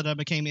same time that I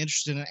became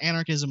interested in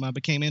anarchism. I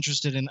became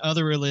interested in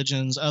other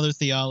religions, other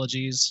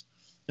theologies,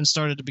 and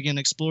started to begin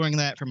exploring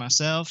that for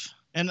myself.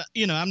 And,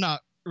 I'm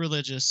not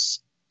religious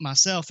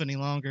myself any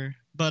longer,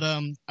 but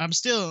I'm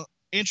still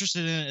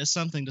interested in it as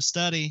something to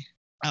study.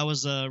 I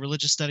was a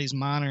religious studies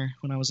minor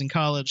when I was in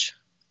college,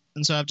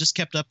 and so I've just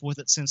kept up with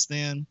it since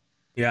then.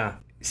 Yeah.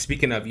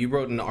 Speaking of, you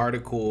wrote an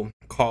article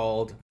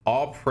called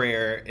All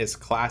Prayer is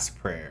Class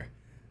Prayer.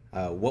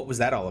 What was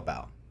that all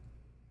about?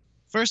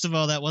 First of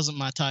all, that wasn't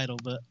my title,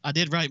 but I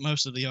did write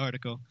most of the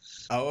article.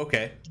 Oh,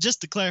 okay.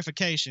 Just a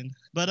clarification.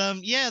 But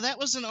yeah, that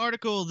was an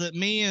article that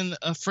me and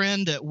a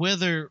friend at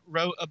Whither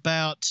wrote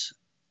about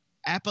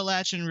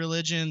Appalachian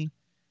religion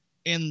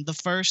in the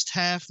first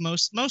half,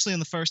 mostly in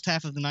the first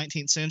half of the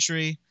 19th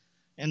century,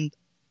 and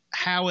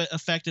how it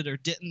affected or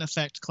didn't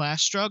affect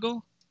class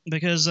struggle.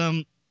 Because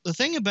the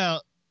thing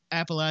about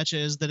Appalachia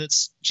is that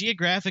its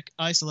geographic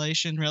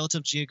isolation,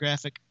 relative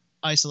geographic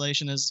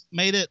isolation, has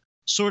made it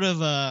sort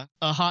of a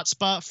hot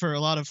spot for a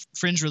lot of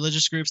fringe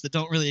religious groups that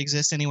don't really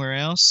exist anywhere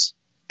else.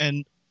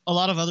 And a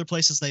lot of other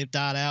places they've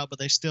died out, but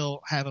they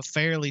still have a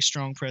fairly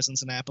strong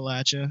presence in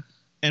Appalachia.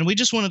 And we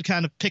just wanted to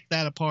kind of pick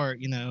that apart,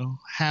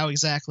 how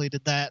exactly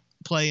did that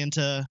play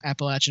into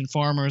Appalachian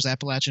farmers,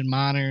 Appalachian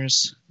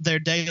miners, their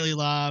daily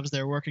lives,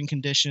 their working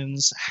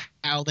conditions,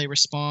 how they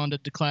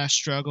responded to class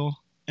struggle.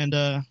 And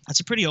that's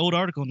a pretty old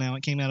article now.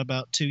 It came out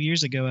about 2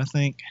 years ago, I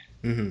think.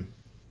 Mm-hmm.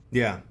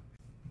 Yeah.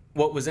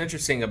 What was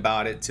interesting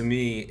about it to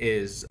me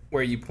is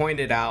where you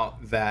pointed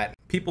out that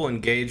people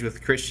engage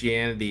with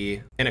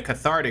Christianity in a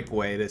cathartic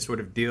way that sort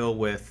of deal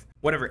with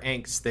whatever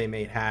angst they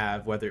may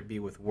have, whether it be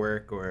with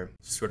work or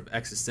sort of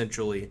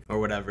existentially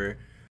or whatever.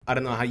 I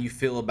don't know how you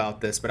feel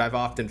about this, but I've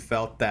often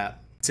felt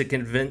that to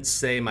convince,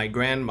 say, my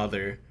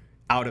grandmother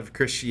out of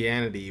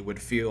Christianity would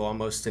feel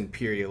almost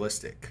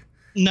imperialistic.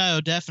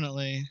 No,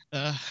 definitely.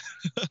 I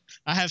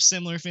have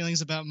similar feelings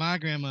about my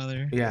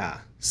grandmother. Yeah.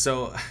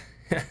 So...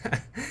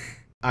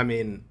 I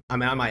mean, I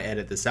might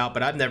edit this out,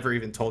 but I've never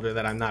even told her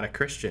that I'm not a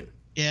Christian.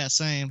 Yeah,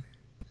 same.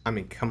 I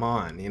mean, come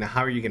on,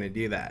 how are you going to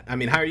do that? I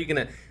mean, how are you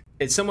going to,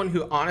 it's someone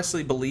who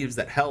honestly believes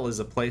that hell is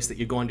a place that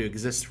you're going to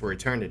exist for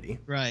eternity.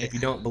 Right. If you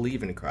don't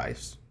believe in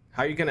Christ,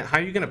 how are you going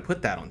to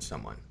put that on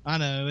someone? I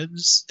know.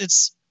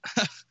 It's,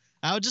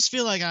 I would just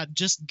feel like I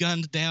just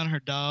gunned down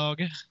her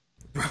dog.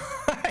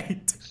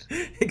 Right.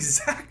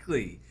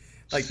 Exactly.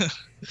 Like,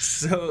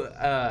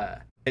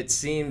 so, it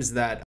seems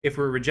that if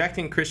we're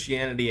rejecting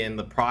Christianity and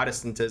the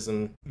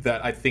Protestantism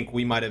that I think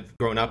we might have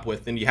grown up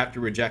with, then you have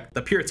to reject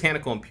the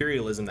puritanical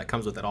imperialism that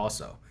comes with it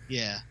also.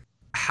 Yeah.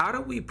 How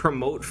do we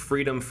promote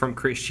freedom from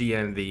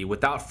Christianity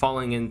without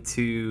falling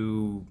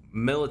into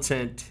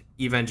militant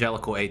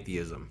evangelical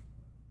atheism?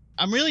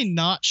 I'm really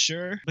not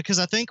sure, because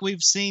I think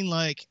we've seen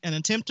like an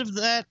attempt of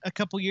that a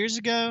couple years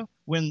ago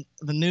when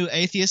the new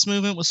atheist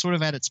movement was sort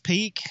of at its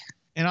peak.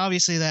 And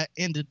obviously that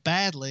ended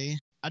badly.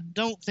 I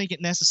don't think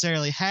it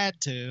necessarily had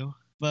to,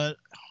 but,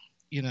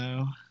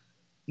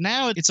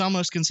 now it's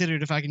almost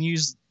considered, if I can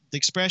use the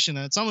expression,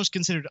 it's almost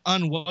considered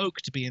unwoke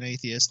to be an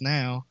atheist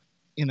now.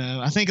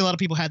 I think a lot of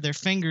people had their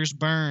fingers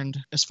burned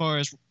as far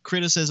as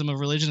criticism of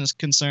religion is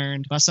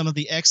concerned by some of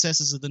the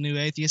excesses of the new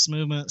atheist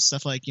movement,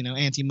 stuff like,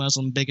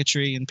 anti-Muslim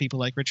bigotry and people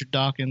like Richard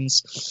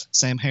Dawkins,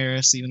 Sam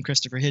Harris, even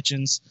Christopher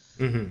Hitchens.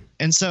 Mm-hmm.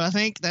 And so I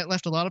think that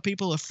left a lot of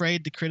people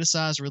afraid to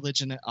criticize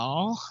religion at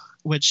all,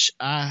 which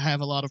I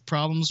have a lot of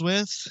problems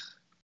with.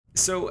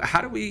 So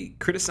how do we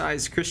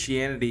criticize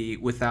Christianity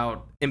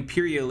without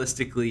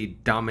imperialistically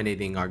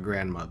dominating our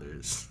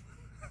grandmothers?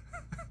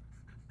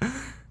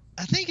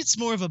 I think it's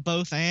more of a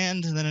both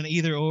and than an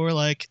either or.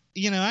 Like,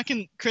 I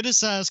can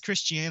criticize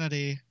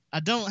Christianity.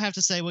 I don't have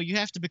to say, well, you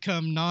have to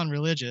become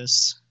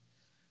non-religious.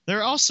 There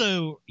are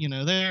also,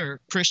 there are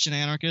Christian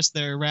anarchists,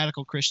 there are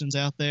radical Christians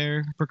out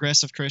there,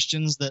 progressive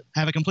Christians that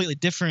have a completely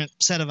different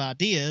set of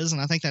ideas, and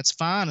I think that's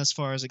fine as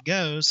far as it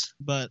goes.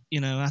 But,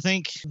 I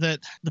think that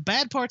the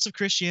bad parts of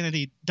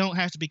Christianity don't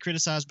have to be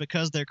criticized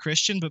because they're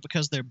Christian, but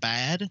because they're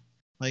bad.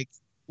 Like,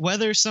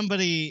 whether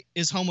somebody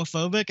is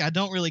homophobic, I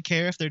don't really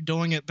care if they're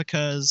doing it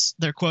because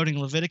they're quoting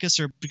Leviticus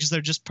or because they're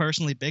just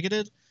personally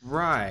bigoted.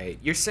 Right.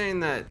 You're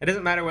saying that it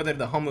doesn't matter whether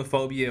the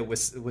homophobia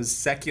was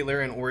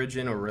secular in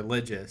origin or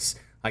religious.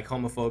 Like,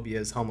 homophobia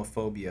is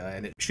homophobia,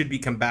 and it should be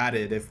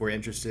combated if we're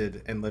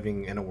interested in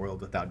living in a world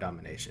without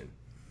domination.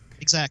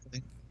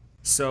 Exactly.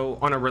 So,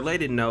 on a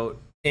related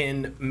note,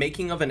 in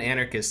Making of an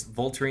Anarchist,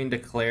 Voltaire de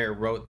Cleyre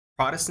wrote,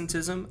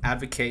 Protestantism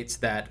advocates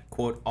that,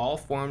 quote, all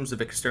forms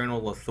of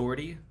external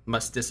authority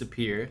must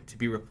disappear to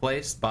be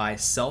replaced by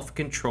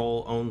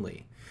self-control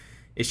only.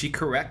 Is she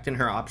correct in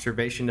her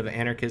observation of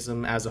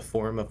anarchism as a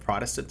form of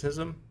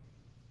Protestantism?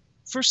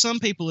 For some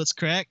people, it's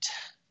correct.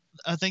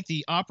 I think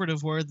the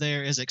operative word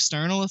there is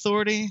external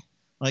authority.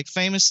 Like,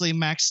 famously,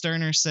 Max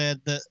Stirner said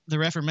that the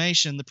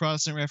Reformation, the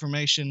Protestant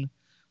Reformation,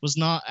 was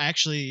not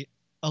actually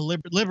a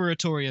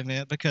liberatory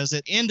event because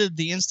it ended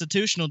the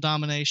institutional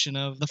domination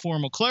of the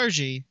formal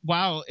clergy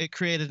while it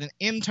created an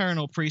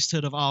internal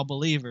priesthood of all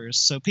believers.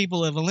 So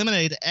people have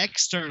eliminated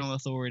external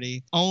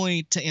authority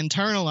only to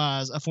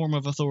internalize a form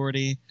of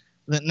authority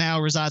that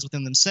now resides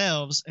within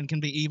themselves and can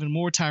be even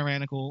more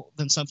tyrannical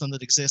than something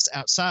that exists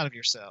outside of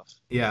yourself.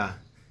 Yeah,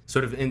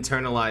 sort of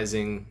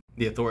internalizing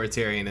the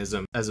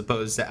authoritarianism as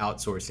opposed to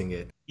outsourcing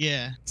it.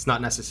 Yeah. It's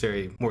not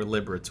necessarily more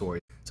liberatory.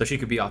 So she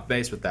could be off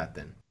base with that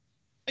then.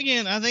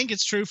 Again, I think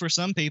it's true for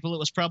some people. It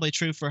was probably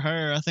true for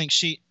her. I think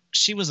she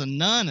was a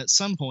nun at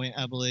some point,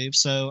 I believe.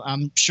 So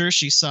I'm sure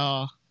she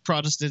saw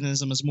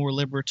Protestantism as more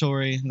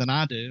liberatory than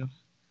I do.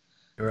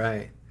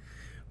 Right.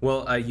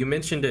 Well, you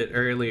mentioned it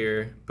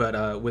earlier,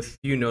 but with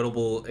few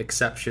notable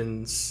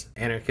exceptions,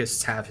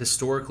 anarchists have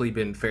historically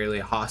been fairly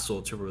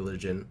hostile to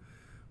religion.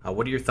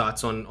 What are your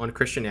thoughts on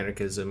Christian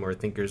anarchism or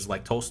thinkers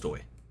like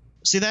Tolstoy?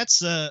 See,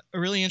 that's a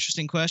really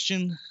interesting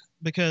question.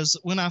 Because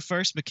when I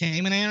first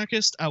became an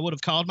anarchist, I would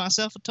have called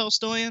myself a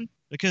Tolstoyan.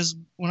 Because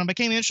when I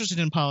became interested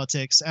in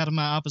politics, out of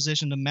my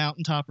opposition to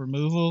mountaintop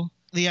removal,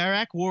 the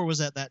Iraq War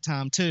was at that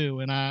time too,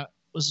 and I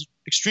was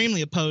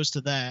extremely opposed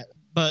to that.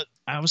 But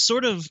I was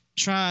sort of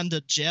trying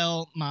to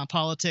gel my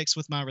politics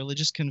with my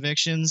religious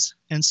convictions,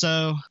 and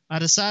so I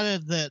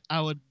decided that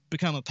I would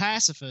become a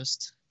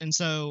pacifist. And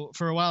so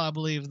for a while, I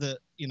believed that,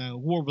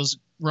 war was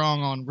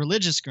wrong on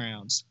religious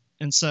grounds.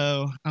 And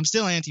so I'm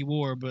still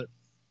anti-war, but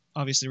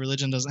obviously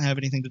religion doesn't have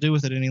anything to do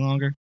with it any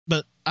longer.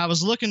 But I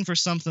was looking for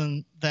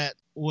something that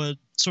would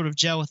sort of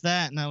gel with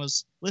that, and I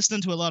was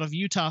listening to a lot of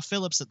Utah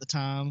Phillips at the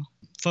time,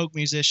 folk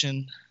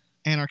musician,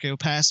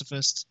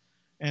 anarcho-pacifist,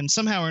 and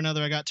somehow or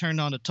another I got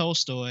turned on to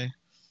Tolstoy.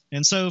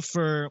 And so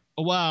for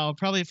a while,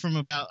 probably from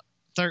about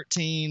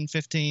 13,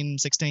 15,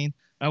 16,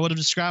 I would have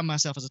described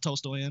myself as a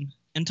Tolstoyan.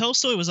 And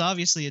Tolstoy was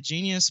obviously a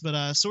genius, but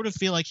I sort of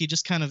feel like he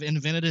just kind of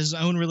invented his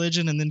own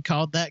religion and then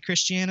called that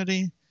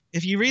Christianity.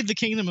 If you read The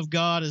Kingdom of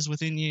God is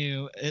Within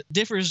You, it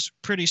differs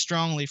pretty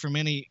strongly from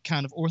any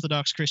kind of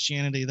Orthodox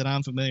Christianity that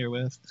I'm familiar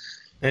with.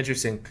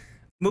 Interesting.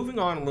 Moving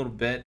on a little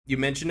bit, you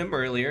mentioned him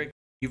earlier.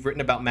 You've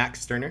written about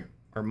Max Stirner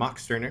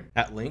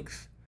at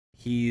length.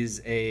 He's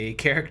a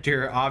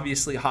character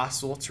obviously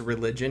hostile to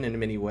religion in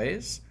many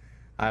ways.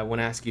 I want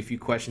to ask you a few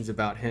questions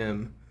about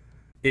him.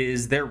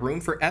 Is there room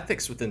for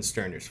ethics within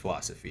Stirner's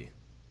philosophy?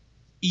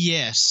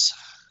 Yes,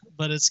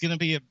 but it's going to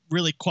be a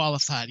really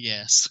qualified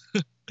yes.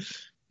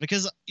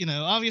 Because,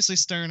 obviously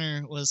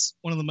Stirner was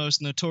one of the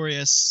most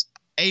notorious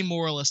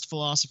amoralist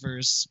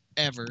philosophers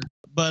ever.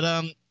 But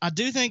I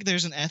do think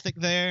there's an ethic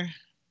there.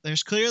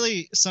 There's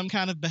clearly some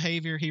kind of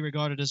behavior he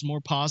regarded as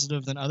more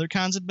positive than other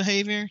kinds of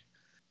behavior.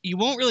 You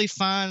won't really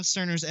find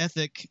Stirner's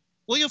ethic.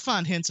 Well, you'll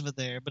find hints of it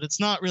there, but it's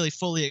not really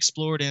fully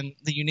explored in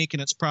The Unique in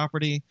Its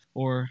Property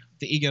or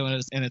The Ego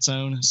in Its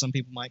Own, as some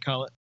people might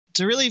call it.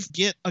 To really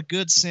get a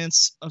good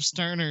sense of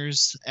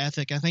Stirner's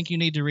ethic, I think you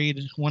need to read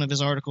one of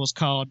his articles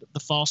called The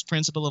False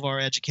Principle of Our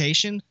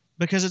Education,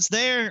 because it's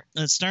there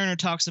that Stirner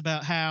talks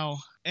about how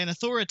an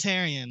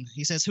authoritarian,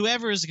 he says,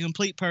 whoever is a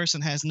complete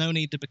person has no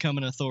need to become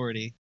an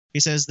authority. He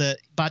says that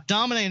by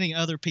dominating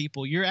other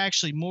people, you're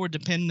actually more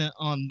dependent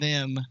on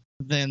them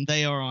than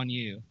they are on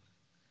you.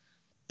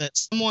 That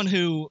someone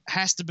who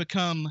has to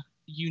become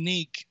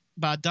unique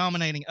by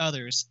dominating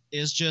others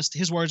is just,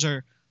 his words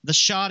are, the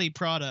shoddy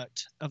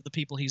product of the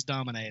people he's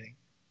dominating.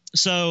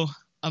 So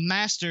a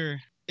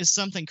master is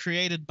something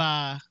created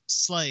by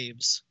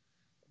slaves,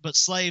 but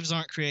slaves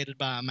aren't created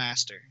by a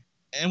master.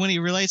 And when he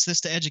relates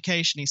this to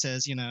education, he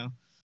says,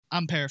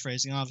 I'm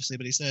paraphrasing obviously,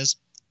 but he says,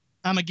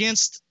 I'm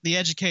against the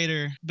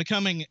educator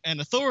becoming an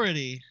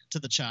authority to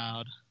the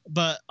child,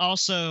 but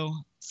also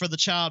for the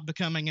child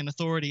becoming an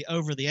authority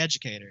over the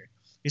educator.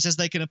 He says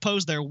they can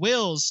oppose their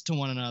wills to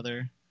one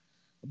another,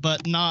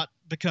 but not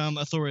become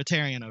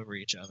authoritarian over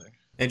each other.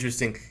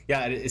 Interesting.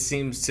 Yeah, it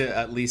seems to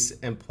at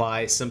least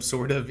imply some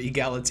sort of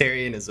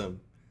egalitarianism.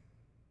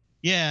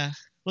 Yeah,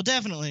 well,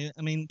 definitely.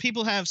 I mean,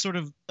 people have sort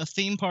of a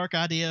theme park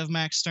idea of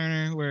Max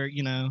Stirner where,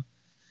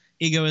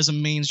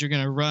 egoism means you're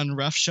going to run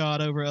roughshod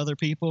over other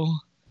people.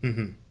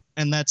 Mm-hmm.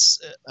 And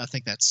I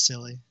think that's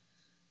silly.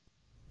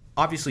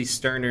 Obviously,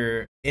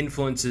 Stirner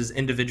influences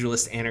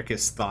individualist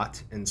anarchist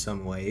thought in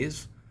some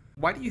ways.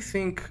 Why do you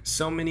think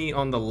so many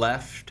on the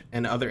left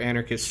and other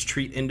anarchists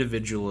treat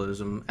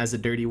individualism as a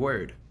dirty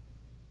word?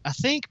 I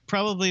think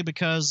probably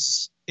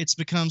because it's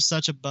become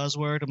such a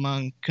buzzword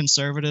among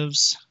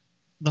conservatives.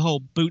 The whole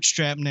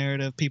bootstrap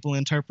narrative, people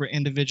interpret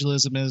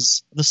individualism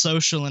as the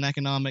social and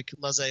economic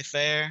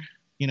laissez-faire,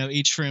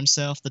 each for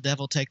himself, the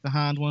devil take the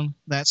hind one,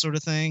 that sort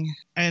of thing.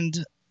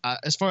 And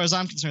as far as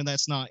I'm concerned,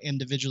 that's not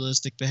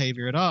individualistic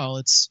behavior at all.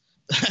 It's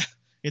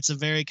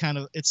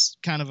it's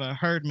kind of a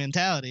herd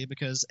mentality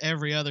because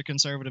every other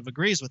conservative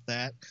agrees with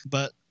that.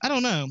 But I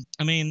don't know.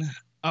 I mean,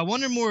 I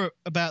wonder more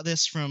about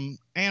this from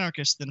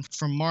anarchists than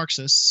from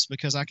Marxists,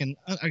 because I can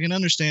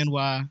understand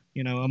why,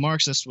 a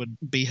Marxist would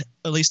be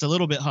at least a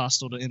little bit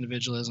hostile to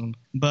individualism.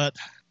 But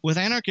with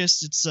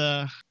anarchists,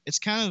 it's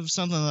kind of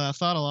something that I've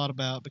thought a lot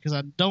about, because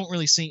I don't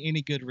really see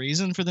any good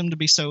reason for them to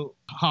be so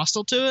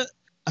hostile to it.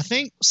 I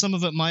think some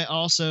of it might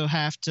also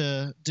have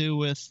to do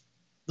with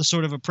the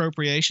sort of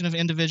appropriation of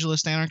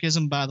individualist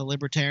anarchism by the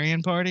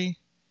Libertarian Party.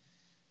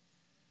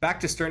 Back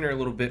to Stirner a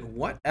little bit.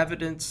 What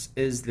evidence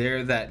is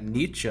there that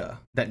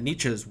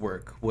Nietzsche's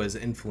work was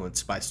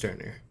influenced by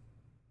Stirner?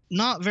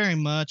 Not very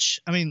much.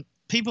 I mean,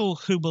 people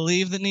who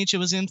believe that Nietzsche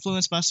was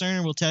influenced by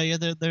Stirner will tell you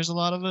that there's a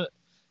lot of it.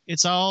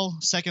 It's all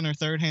second or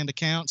third hand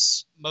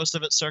accounts, most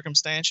of it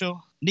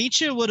circumstantial.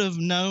 Nietzsche would have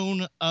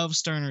known of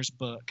Stirner's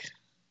book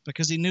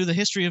because he knew the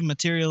history of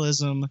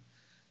materialism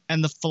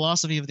and the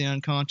philosophy of the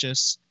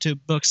unconscious, two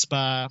books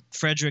by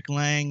Frederick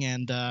Lang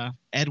and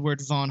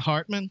Edward von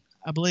Hartmann,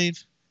 I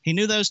believe. He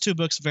knew those two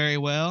books very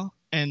well,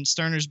 and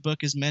Stirner's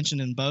book is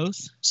mentioned in both.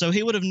 So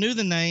he would have knew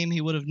the name,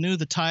 he would have knew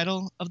the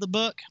title of the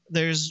book.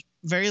 There's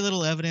very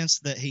little evidence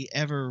that he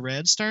ever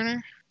read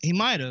Stirner. He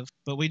might have,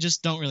 but we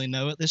just don't really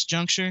know at this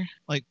juncture.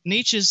 Like,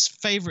 Nietzsche's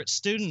favorite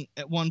student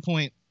at one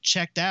point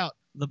checked out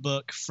the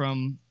book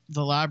from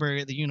the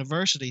library at the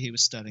university he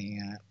was studying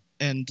at.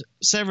 And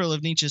several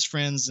of Nietzsche's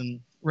friends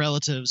and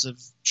relatives have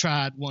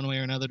tried one way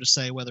or another to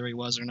say whether he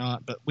was or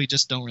not, but we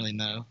just don't really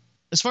know.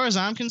 As far as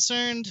I'm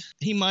concerned,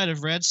 he might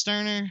have read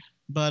Stirner,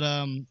 but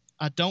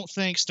I don't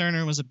think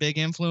Stirner was a big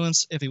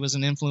influence, if he was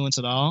an influence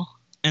at all.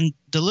 And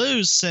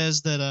Deleuze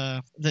says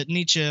that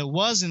Nietzsche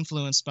was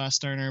influenced by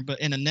Stirner,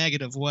 but in a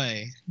negative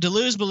way.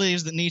 Deleuze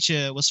believes that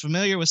Nietzsche was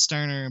familiar with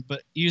Stirner,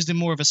 but used him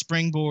more of a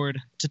springboard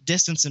to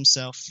distance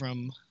himself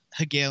from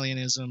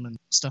Hegelianism and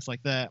stuff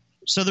like that.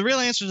 So the real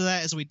answer to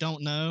that is we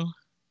don't know.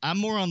 I'm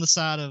more on the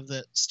side of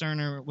that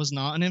Stirner was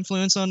not an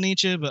influence on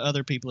Nietzsche, but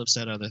other people have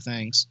said other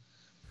things.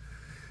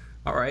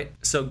 All right.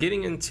 So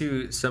getting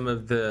into some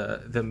of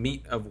the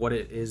meat of what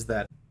it is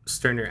that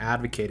Stirner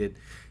advocated,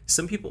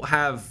 some people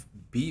have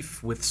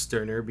beef with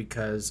Stirner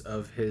because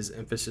of his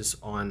emphasis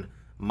on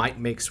might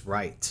makes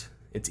right.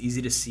 It's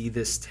easy to see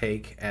this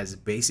take as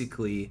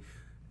basically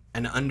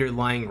an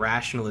underlying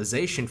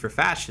rationalization for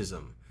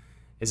fascism.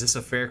 Is this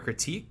a fair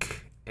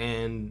critique?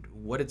 And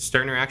what did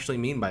Stirner actually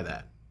mean by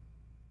that?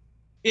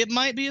 It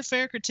might be a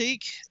fair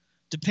critique,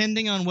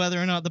 depending on whether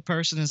or not the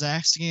person is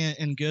asking it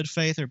in good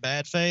faith or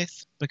bad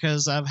faith,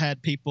 because I've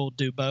had people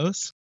do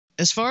both.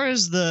 As far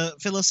as the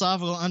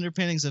philosophical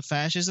underpinnings of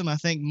fascism, I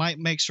think might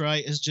makes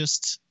right is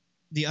just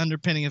the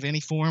underpinning of any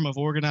form of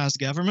organized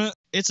government.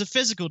 It's a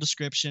physical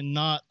description,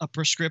 not a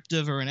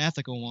prescriptive or an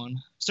ethical one.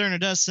 Stirner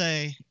does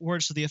say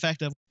words to the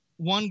effect of,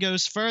 one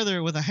goes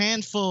further with a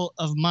handful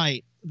of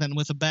might than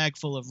with a bag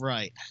full of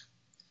right.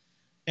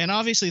 And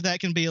obviously that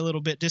can be a little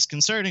bit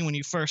disconcerting when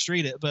you first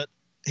read it, but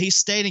he's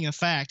stating a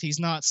fact. He's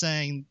not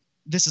saying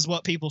this is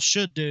what people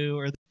should do,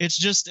 or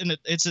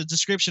it's a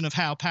description of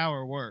how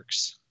power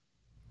works.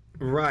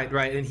 Right.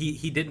 And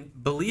he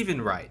didn't believe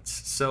in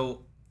rights.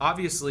 So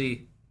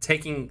obviously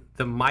taking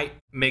the might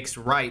makes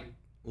right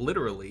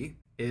literally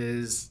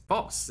is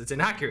false. It's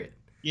inaccurate.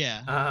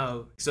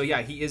 Yeah. So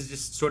he is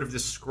just sort of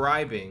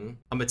describing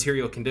a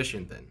material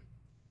condition then.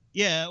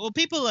 Yeah. Well,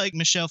 people like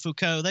Michel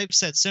Foucault, they've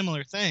said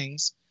similar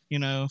things.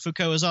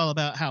 Foucault is all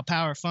about how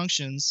power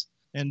functions.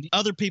 And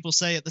other people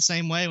say it the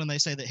same way when they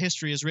say that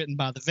history is written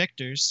by the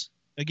victors.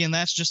 Again,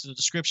 that's just a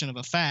description of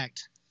a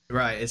fact.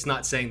 Right. It's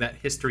not saying that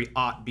history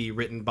ought be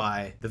written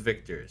by the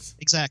victors.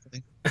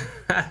 Exactly.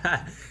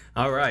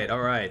 All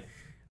right.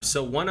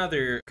 So one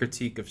other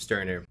critique of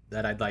Stirner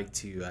that I'd like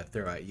to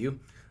throw at you,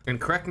 and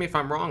correct me if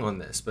I'm wrong on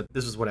this, but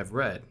this is what I've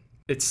read.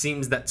 It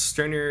seems that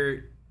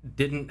Stirner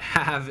didn't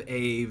have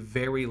a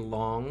very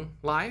long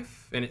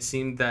life, and it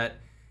seemed that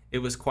it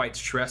was quite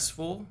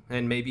stressful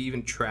and maybe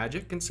even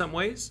tragic in some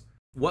ways.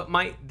 What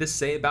might this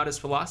say about his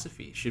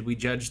philosophy? Should we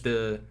judge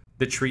the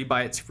tree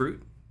by its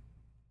fruit?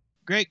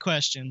 Great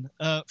question.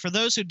 For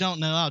those who don't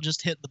know, I'll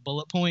just hit the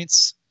bullet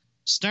points.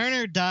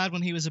 Stirner died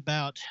when he was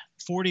about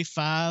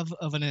 45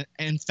 of an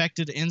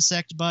infected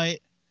insect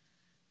bite.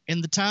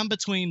 In the time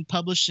between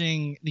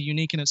publishing The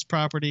Unique and Its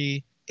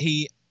Property,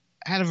 he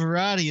had a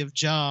variety of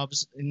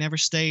jobs and never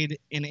stayed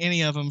in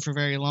any of them for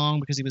very long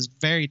because he was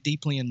very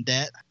deeply in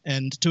debt.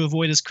 And to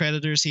avoid his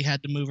creditors, he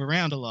had to move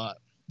around a lot.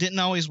 Didn't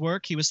always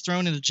work. He was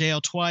thrown into jail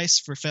twice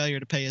for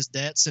failure to pay his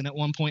debts, and at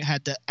one point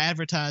had to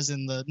advertise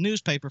in the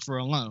newspaper for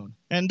a loan.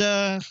 And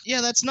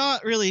that's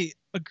not really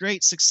a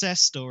great success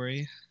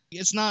story.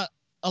 It's not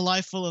a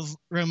life full of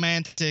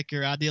romantic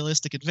or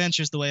idealistic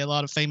adventures the way a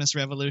lot of famous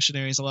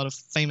revolutionaries, a lot of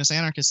famous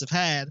anarchists have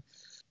had.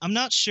 I'm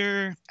not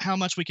sure how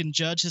much we can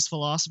judge his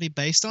philosophy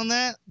based on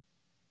that.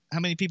 How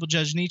many people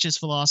judge Nietzsche's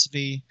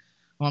philosophy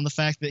on the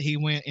fact that he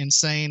went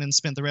insane and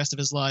spent the rest of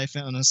his life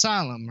in an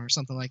asylum or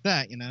something like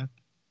that, you know?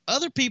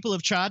 Other people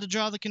have tried to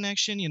draw the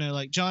connection, you know,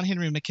 like John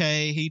Henry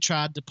Mackay. He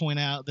tried to point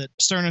out that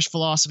Stirner's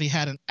philosophy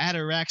had an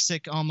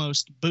ataraxic,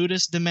 almost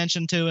Buddhist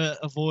dimension to it,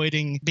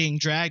 avoiding being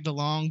dragged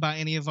along by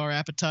any of our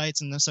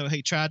appetites. And so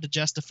he tried to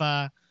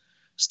justify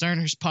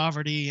Stirner's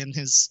poverty and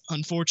his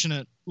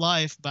unfortunate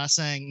life by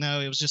saying, no,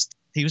 he was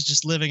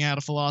just living out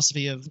a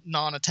philosophy of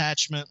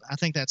non-attachment. I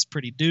think that's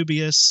pretty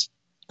dubious.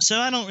 So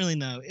I don't really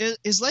know.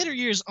 His later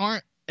years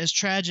aren't as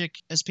tragic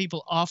as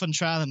people often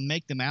try to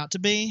make them out to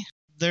be.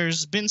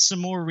 There's been some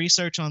more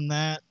research on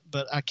that,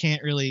 but I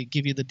can't really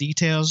give you the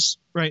details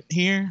right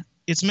here.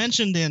 It's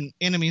mentioned in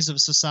Enemies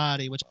of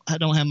Society, which I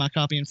don't have my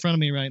copy in front of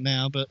me right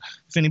now, but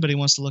if anybody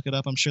wants to look it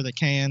up, I'm sure they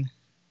can.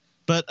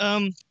 But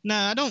no,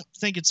 I don't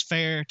think it's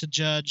fair to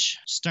judge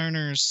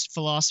Stirner's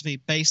philosophy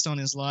based on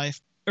his life.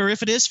 Or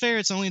if it is fair,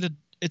 it's only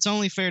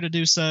fair to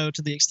do so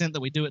to the extent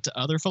that we do it to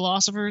other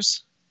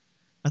philosophers.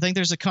 I think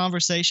there's a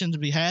conversation to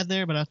be had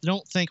there, but I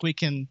don't think we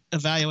can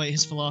evaluate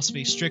his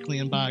philosophy strictly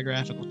in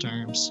biographical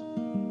terms.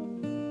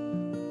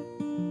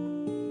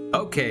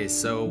 Okay,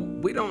 so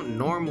we don't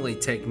normally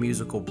take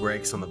musical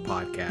breaks on the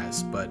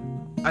podcast, but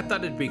I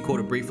thought it'd be cool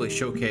to briefly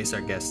showcase our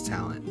guest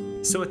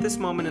talent. So at this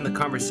moment in the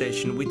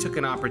conversation, we took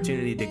an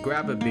opportunity to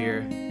grab a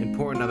beer and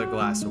pour another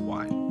glass of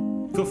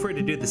wine. Feel free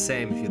to do the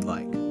same if you'd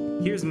like.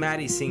 Here's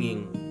Matty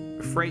singing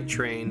Freight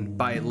Train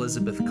by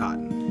Elizabeth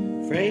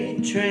Cotton.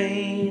 Freight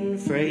train,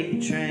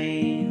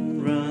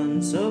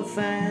 run so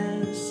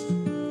fast.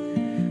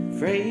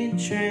 Freight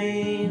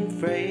train,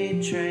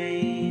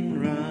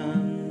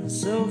 run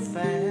so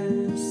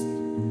fast.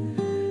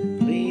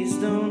 Please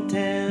don't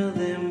tell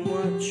them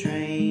what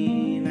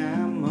train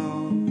I'm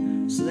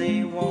on, so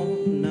they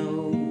won't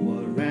know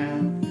what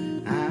route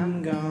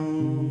I'm gone.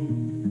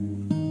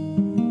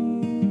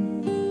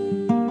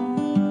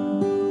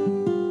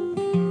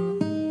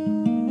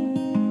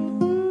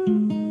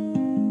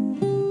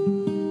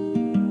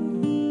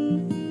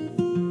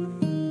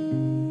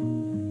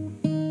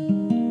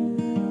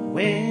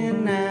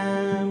 When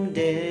I'm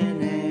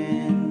dead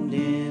and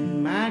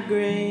in my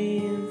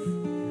grave,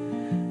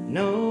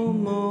 no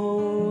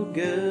more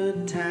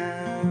good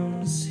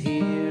times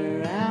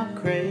here I'll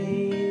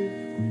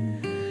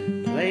crave.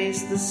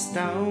 Place the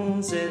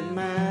stones at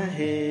my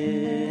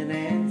head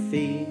and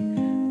feet,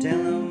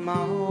 tell them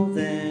all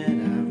that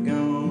I've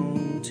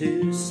gone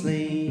to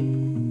sleep.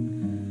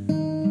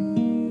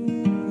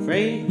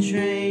 Freight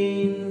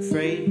train,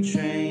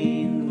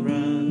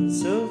 run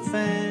so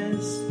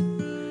fast.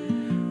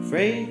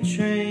 Freight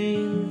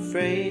train,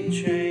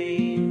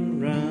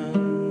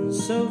 run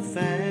so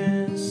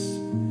fast.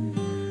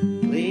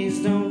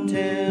 Please don't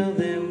tell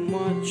them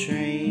what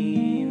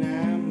train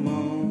I'm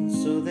on,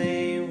 so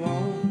they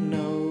won't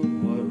know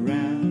what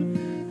route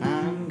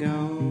I'm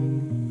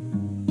gone.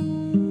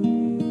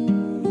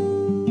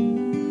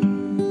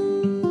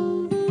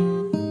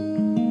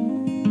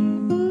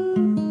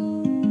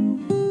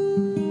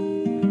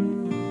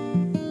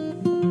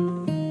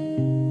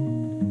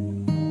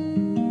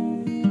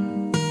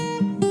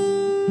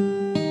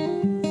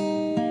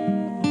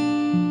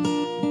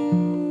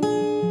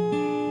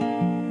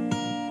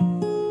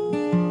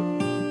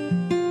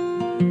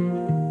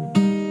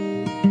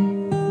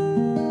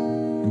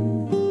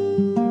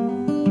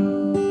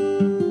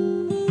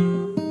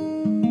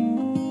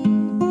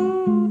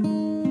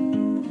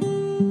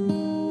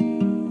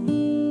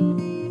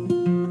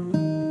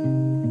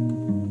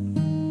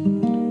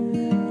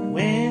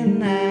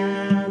 When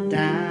I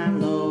die,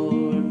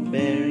 Lord,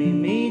 bury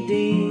me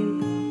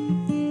deep,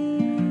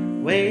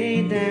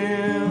 way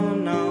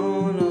down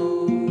on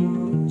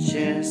old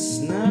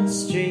Chestnut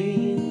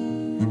Street,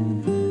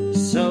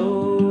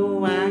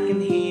 so I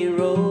can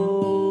hear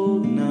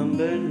old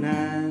number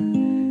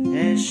 9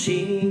 as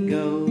she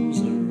goes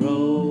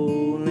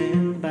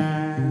a-rolling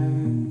by.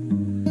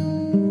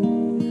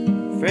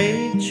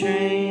 Freight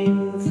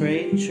train,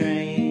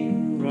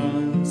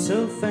 run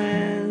so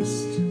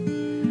fast.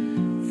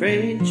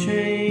 Freight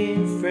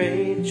train,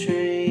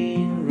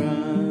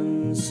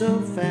 run so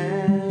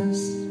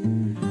fast.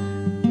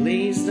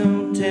 Please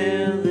don't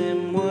tell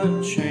them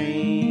what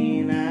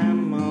train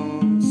I'm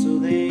on, so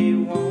they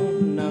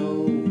won't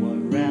know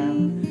what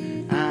route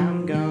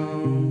I'm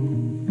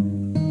gone.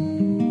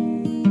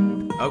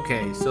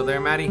 Okay, still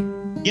there, Matty?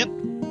 Yep.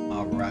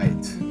 All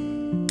right.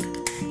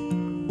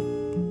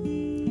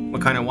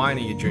 What kind of wine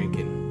are you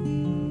drinking?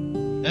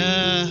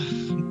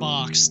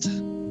 Boxed.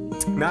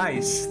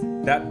 Nice.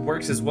 That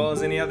works as well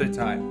as any other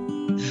time.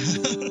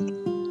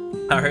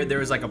 I heard there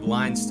was like a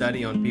blind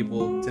study on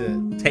people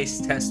to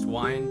taste test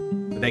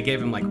wine. They gave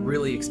them like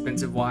really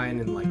expensive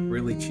wine and like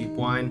really cheap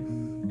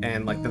wine,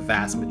 and like the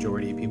vast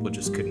majority of people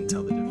just couldn't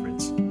tell the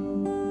difference.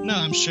 No,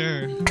 I'm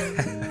sure.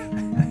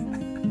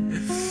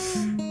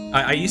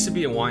 I used to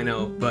be a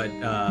wino, but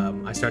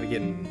I started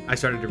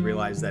to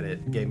realize that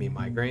it gave me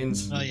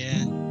migraines. Oh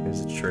yeah, it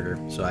was a trigger,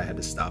 so I had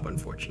to stop,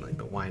 unfortunately.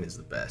 But wine is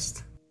the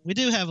best. We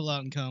do have a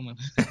lot in common.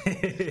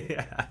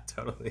 Yeah,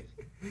 totally.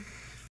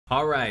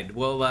 All right.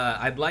 Well,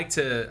 I'd like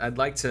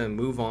to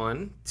move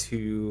on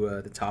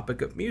to the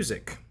topic of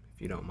music,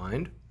 if you don't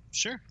mind.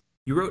 Sure.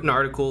 You wrote an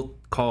article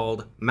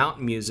called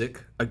 "Mountain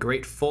Music: A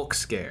Great Folk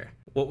Scare."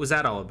 What was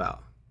that all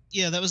about?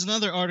 Yeah, that was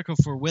another article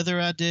for Whither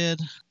I did.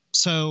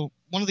 So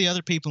one of the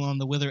other people on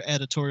the Whither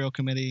editorial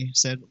committee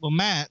said, well,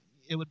 Matt,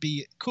 it would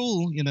be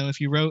cool, if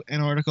you wrote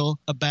an article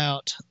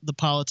about the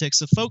politics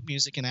of folk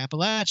music in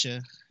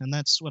Appalachia. And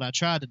that's what I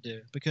tried to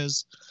do,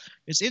 because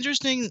it's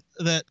interesting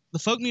that the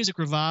folk music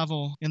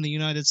revival in the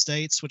United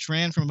States, which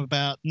ran from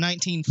about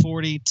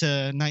 1940 to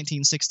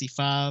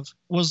 1965,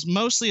 was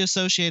mostly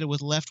associated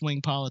with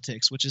left-wing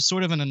politics, which is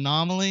sort of an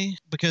anomaly,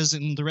 because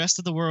in the rest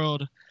of the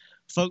world,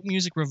 folk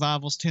music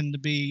revivals tend to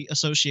be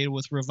associated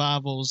with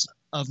revivals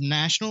of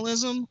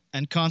nationalism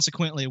and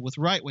consequently with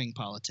right-wing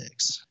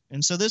politics.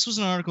 And so this was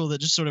an article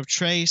that just sort of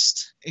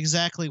traced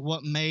exactly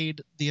what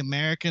made the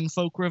American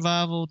folk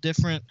revival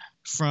different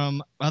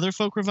from other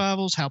folk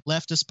revivals, how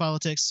leftist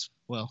politics,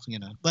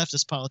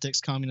 leftist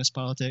politics, communist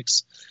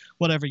politics,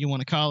 whatever you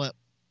want to call it,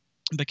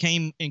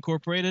 became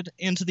incorporated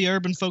into the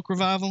urban folk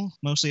revival,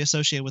 mostly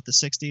associated with the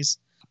 60s.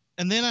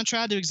 And then I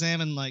tried to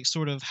examine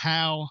sort of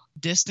how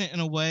distant in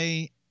a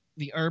way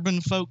the urban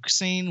folk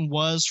scene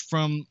was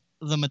from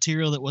the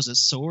material that was its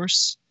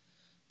source,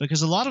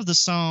 because a lot of the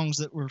songs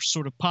that were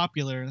sort of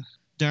popular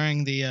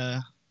during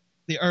the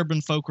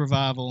urban folk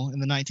revival in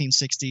the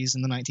 1960s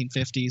and the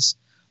 1950s,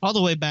 all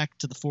the way back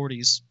to the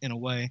 40s in a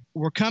way,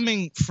 were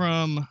coming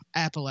from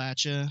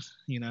Appalachia.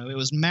 It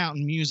was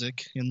mountain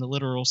music in the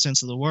literal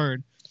sense of the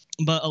word,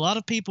 but a lot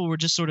of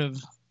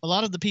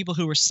the people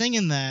who were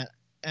singing that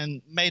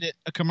and made it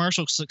a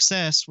commercial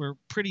success were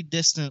pretty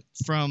distant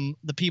from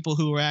the people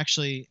who were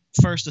actually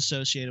first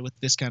associated with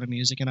this kind of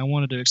music, and I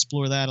wanted to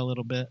explore that a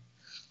little bit.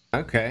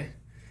 Okay.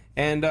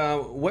 And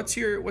what's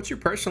your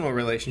personal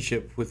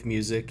relationship with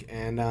music,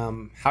 and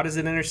how does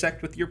it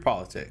intersect with your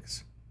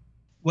politics?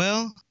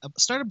 Well, I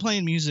started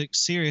playing music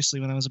seriously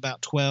when I was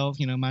about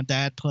 12. My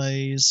dad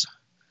plays,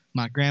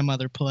 my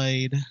grandmother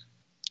played,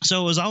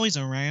 so it was always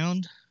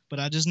around, but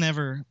I just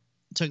never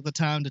took the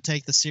time to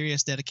take the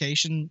serious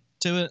dedication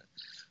to it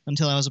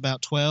until I was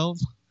about 12.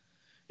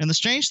 And the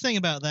strange thing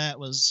about that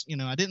was,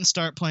 I didn't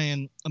start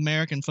playing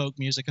American folk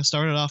music. I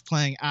started off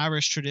playing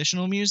Irish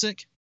traditional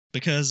music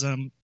because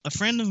a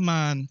friend of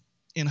mine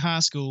in high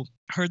school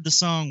heard the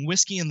song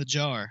Whiskey in the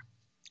Jar.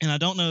 And I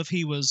don't know if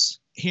he was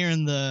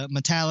hearing the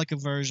Metallica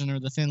version or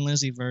the Thin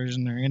Lizzy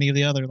version or any of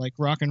the other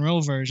rock and roll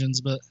versions,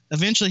 but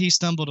eventually he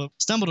stumbled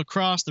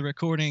across the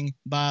recording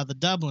by the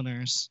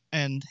Dubliners.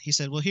 And he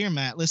said, well, here,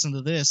 Matt, listen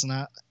to this.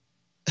 And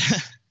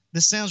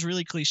this sounds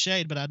really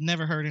cliched, but I'd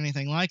never heard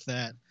anything like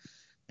that.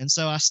 And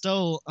so I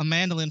stole a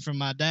mandolin from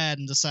my dad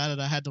and decided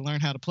I had to learn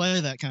how to play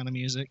that kind of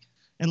music.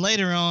 And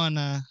later on,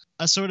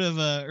 I sort of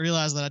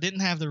realized that I didn't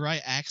have the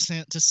right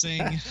accent to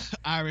sing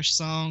Irish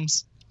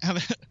songs.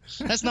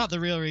 That's not the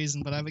real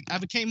reason, but I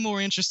became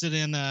more interested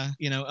in,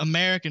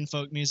 American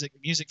folk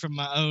music from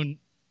my own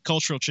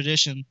cultural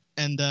tradition.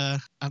 And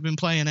I've been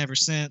playing ever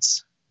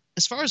since.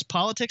 As far as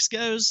politics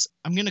goes,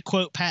 I'm going to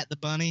quote Pat the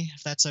Bunny,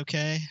 if that's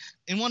okay.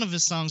 In one of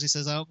his songs, he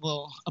says, a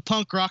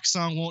punk rock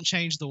song won't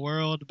change the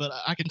world, but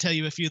I can tell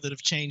you a few that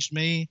have changed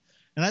me.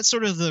 And that's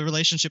sort of the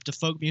relationship to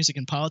folk music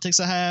and politics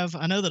I have.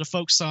 I know that a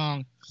folk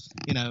song,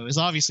 is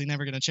obviously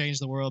never going to change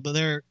the world, but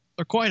there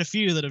are quite a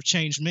few that have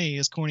changed me,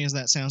 as corny as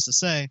that sounds to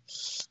say,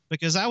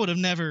 because I would have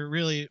never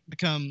really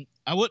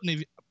I wouldn't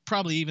have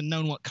probably even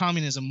known what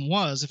communism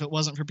was if it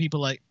wasn't for people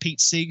like Pete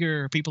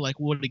Seeger or people like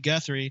Woody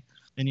Guthrie.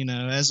 And,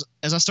 as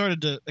I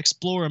started to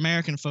explore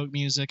American folk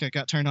music, I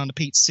got turned on to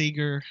Pete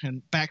Seeger,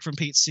 and back from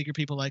Pete Seeger,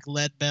 people like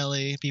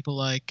Leadbelly, people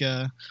like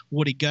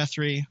Woody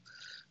Guthrie,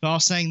 who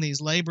all sang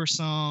these labor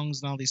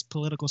songs and all these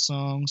political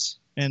songs.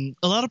 And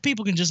a lot of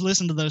people can just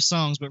listen to those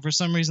songs, but for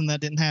some reason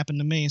that didn't happen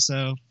to me.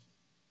 So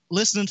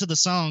listening to the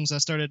songs, I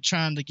started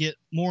trying to get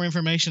more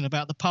information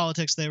about the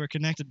politics they were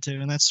connected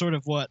to, and that's sort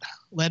of what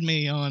led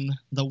me on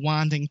the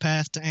winding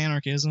path to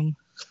anarchism.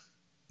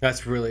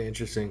 That's really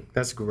interesting.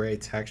 That's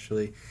great,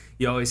 actually.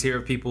 You always hear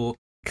of people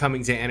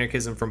coming to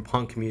anarchism from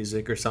punk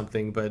music or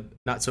something, but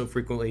not so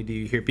frequently do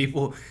you hear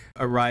people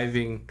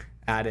arriving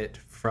at it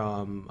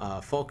from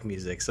folk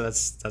music. So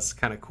that's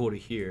kind of cool to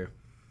hear.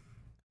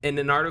 In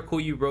an article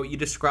you wrote, you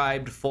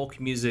described folk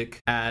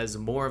music as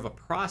more of a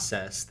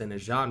process than a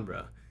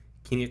genre.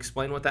 Can you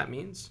explain what that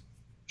means?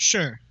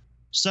 Sure.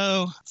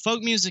 So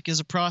folk music is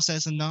a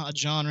process and not a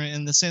genre,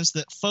 in the sense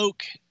that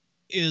folk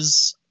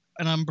is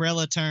an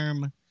umbrella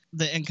term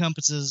that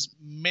encompasses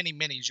many,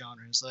 many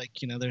genres.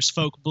 There's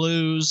folk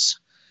blues,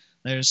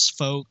 there's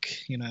folk,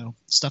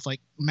 stuff like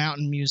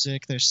mountain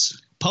music,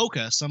 there's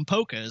polka. Some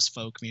polka is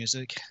folk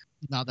music.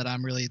 Not that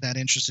I'm really that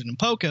interested in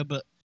polka,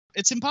 but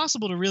it's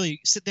impossible to really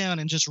sit down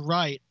and just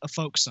write a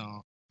folk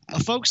song. A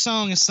folk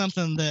song is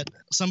something that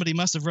somebody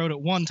must have wrote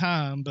at one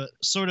time, but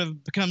sort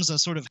of becomes a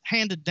sort of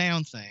handed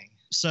down thing.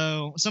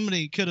 So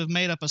somebody could have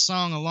made up a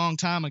song a long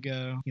time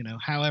ago,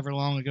 however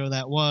long ago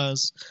that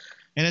was,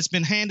 and it's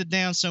been handed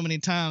down so many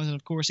times. And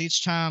of course,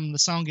 each time the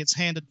song gets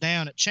handed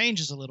down, it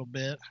changes a little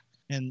bit.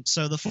 And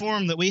so the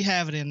form that we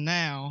have it in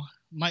now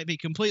might be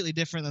completely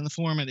different than the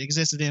form it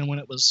existed in when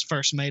it was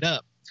first made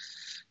up.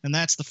 And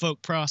that's the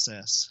folk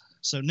process.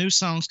 So new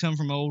songs come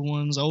from old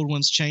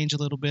ones change a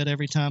little bit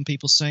every time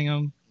people sing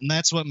them. And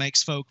that's what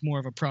makes folk more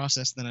of a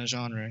process than a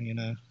genre,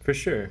 For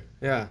sure,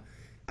 yeah.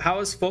 How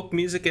has folk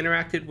music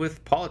interacted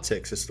with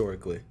politics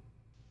historically?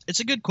 It's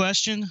a good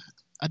question.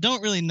 I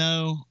don't really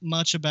know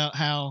much about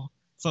how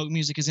folk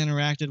music has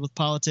interacted with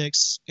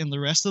politics in the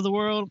rest of the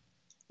world.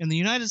 In the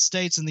United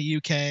States and the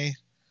UK,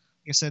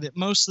 like I said, it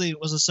mostly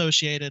was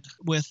associated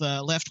with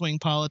left-wing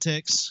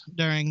politics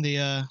during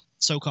the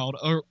so-called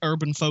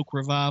urban folk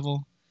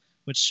revival,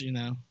 which,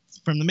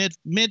 from the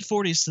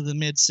mid-40s to the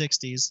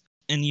mid-60s.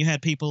 And you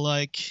had people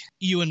like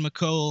Ewan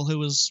MacColl, who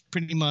was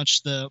pretty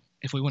much the,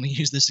 if we want to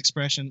use this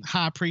expression,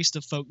 high priest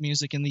of folk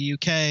music in the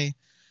UK,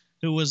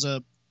 who was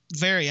a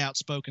very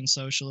outspoken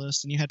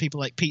socialist. And you had people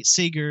like Pete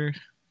Seeger,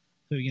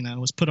 who,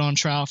 was put on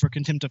trial for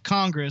contempt of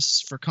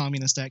Congress for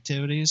communist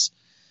activities.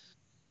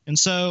 And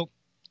so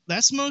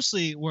that's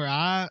mostly where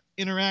I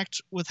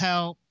interact with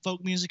how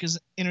folk music is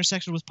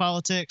intersected with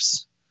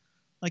politics.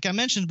 Like I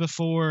mentioned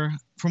before,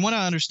 from what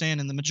I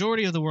understand, in the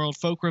majority of the world,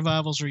 folk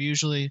revivals are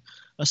usually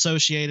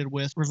associated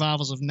with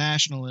revivals of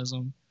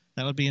nationalism.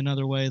 That would be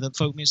another way that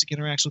folk music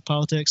interacts with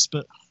politics.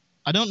 But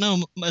I don't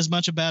know as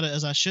much about it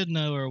as I should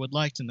know or would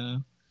like to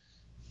know.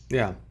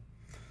 Yeah.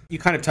 You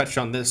kind of touched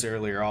on this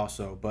earlier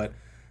also, but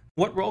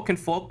what role can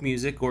folk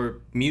music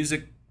or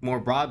music more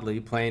broadly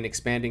play in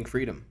expanding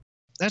freedom?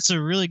 That's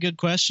a really good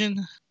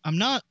question. I'm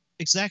not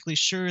exactly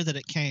sure that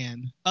it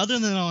can, other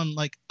than on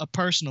like a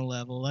personal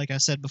level. Like I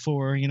said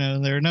before,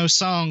 there are no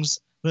songs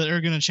that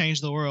are going to change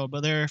the world,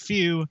 but there are a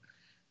few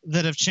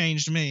that have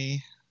changed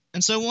me.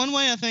 And so one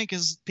way I think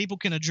is people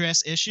can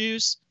address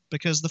issues,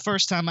 because the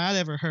first time I'd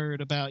ever heard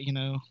about,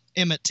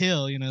 Emmett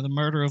Till, the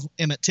murder of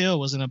Emmett Till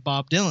was in a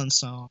Bob Dylan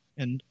song.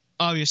 And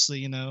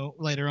obviously,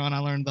 later on I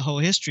learned the whole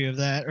history of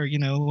that. Or,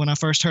 when I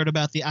first heard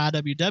about the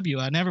IWW,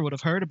 I never would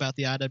have heard about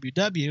the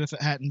IWW if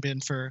it hadn't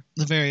been for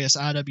the various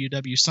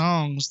IWW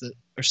songs that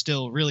are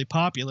still really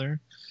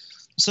popular.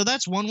 So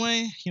that's one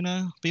way,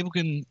 people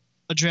can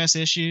address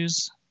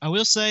issues. I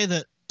will say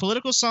that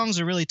political songs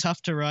are really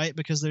tough to write,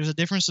 because there's a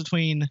difference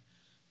between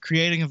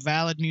creating a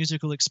valid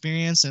musical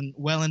experience and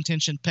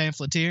well-intentioned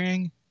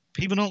pamphleteering.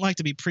 People don't like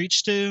to be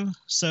preached to,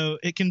 so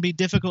it can be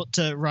difficult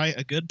to write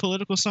a good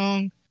political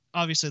song.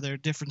 Obviously, there are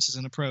differences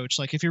in approach.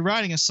 Like if you're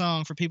writing a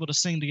song for people to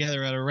sing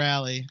together at a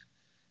rally,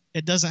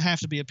 it doesn't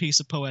have to be a piece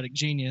of poetic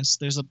genius.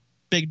 There's a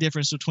big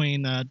difference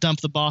between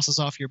dump the bosses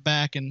off your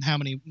back and how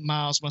many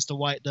miles must a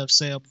white dove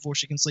sail before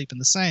she can sleep in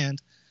the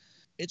sand.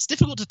 It's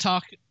difficult to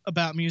talk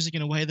about music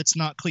in a way that's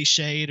not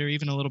cliched or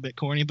even a little bit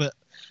corny, but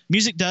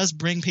music does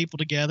bring people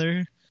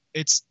together.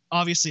 It's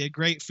obviously a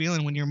great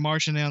feeling when you're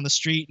marching down the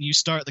street and you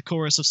start the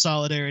chorus of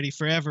Solidarity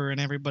Forever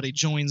and everybody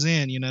joins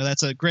in.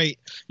 That's a great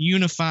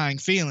unifying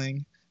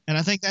feeling. And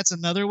I think that's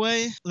another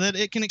way that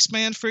it can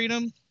expand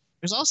freedom.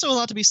 There's also a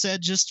lot to be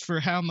said just for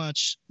how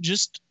much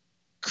just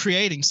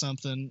creating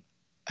something,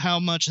 how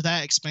much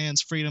that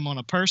expands freedom on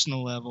a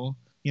personal level.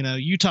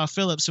 Utah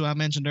Phillips, who I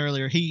mentioned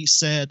earlier, he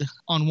said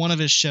on one of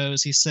his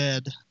shows, he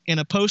said, in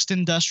a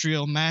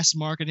post-industrial mass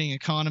marketing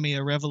economy,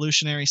 a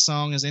revolutionary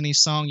song is any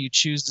song you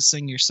choose to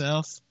sing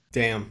yourself.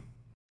 Damn.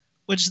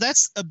 Which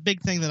that's a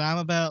big thing that I'm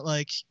about.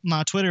 Like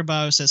my Twitter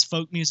bio says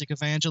folk music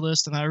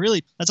evangelist. And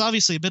that's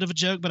obviously a bit of a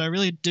joke, but I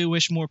really do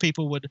wish more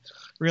people would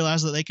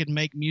realize that they could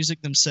make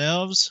music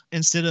themselves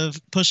instead of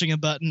pushing a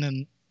button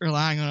and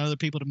relying on other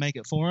people to make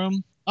it for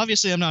them.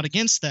 Obviously, I'm not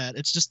against that.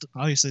 It's just,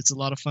 obviously, it's a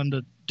lot of fun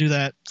to do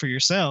that for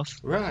yourself.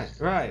 Right.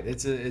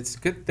 It's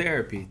good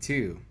therapy,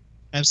 too.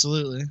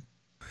 Absolutely.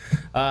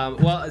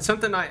 Well,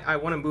 something I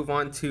want to move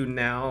on to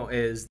now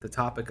is the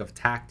topic of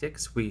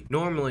tactics. We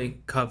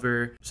normally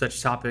cover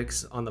such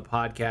topics on the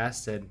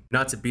podcast, and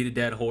not to beat a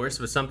dead horse,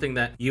 but something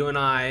that you and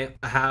I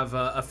have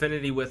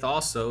affinity with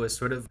also is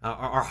sort of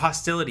our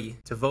hostility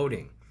to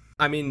voting.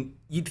 I mean,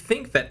 you'd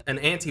think that an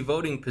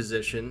anti-voting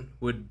position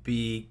would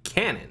be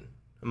canon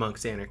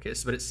amongst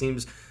anarchists, but it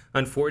seems,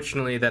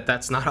 unfortunately, that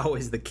that's not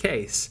always the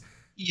case.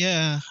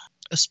 Yeah,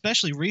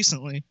 especially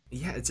recently.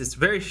 Yeah, it's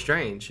very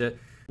strange.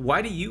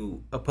 Why do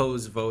you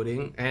oppose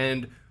voting,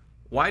 and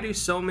why do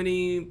so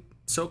many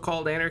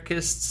so-called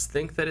anarchists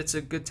think that it's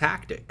a good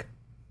tactic?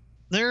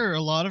 There are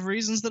a lot of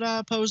reasons that I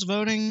oppose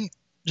voting.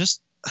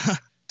 Just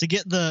to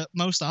get the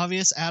most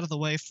obvious out of the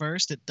way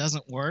first, it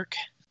doesn't work.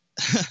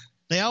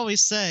 They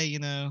always say,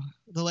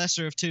 the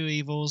lesser of two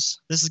evils.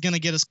 This is going to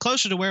get us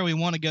closer to where we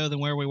want to go than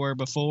where we were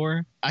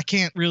before. I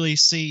can't really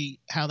see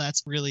how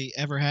that's really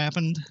ever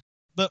happened.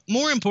 But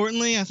more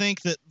importantly, I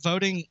think that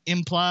voting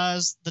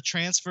implies the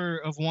transfer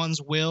of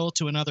one's will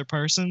to another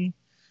person.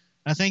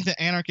 I think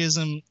that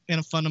anarchism, in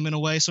a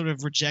fundamental way, sort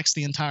of rejects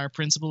the entire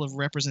principle of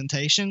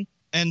representation.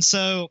 And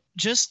so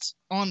just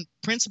on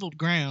principled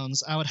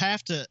grounds, I would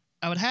have to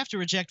I would have to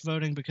reject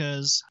voting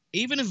because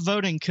even if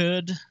voting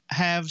could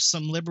have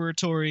some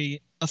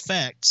liberatory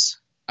effects,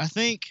 I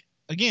think,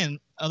 again,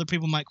 other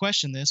people might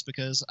question this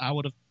because I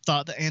would have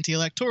thought that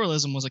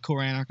anti-electoralism was a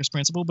core anarchist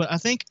principle, but I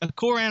think a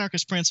core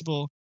anarchist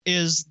principle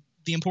is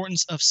the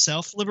importance of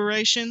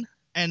self-liberation,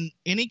 and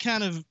any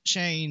kind of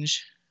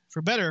change,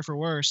 for better or for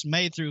worse,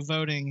 made through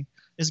voting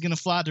is going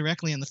to fly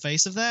directly in the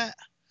face of that.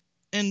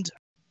 And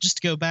just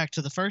to go back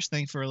to the first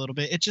thing for a little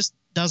bit, it just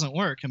doesn't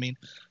work. I mean,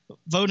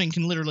 voting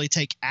can literally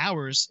take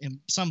hours in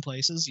some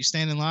places. You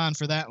stand in line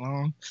for that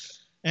long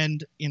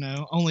and,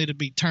 only to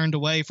be turned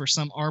away for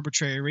some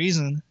arbitrary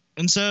reason.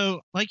 And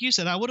so, like you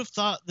said, I would have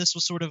thought this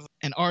was sort of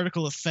an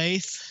article of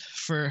faith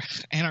for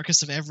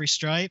anarchists of every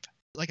stripe.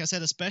 Like I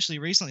said, especially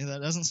recently,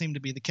 that doesn't seem to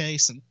be the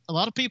case. And a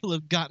lot of people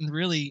have gotten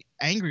really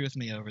angry with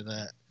me over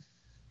that.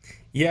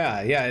 Yeah,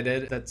 it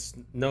is. That's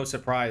no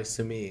surprise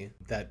to me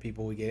that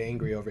people would get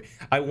angry over it.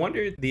 I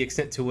wonder the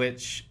extent to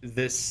which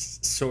this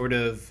sort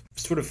of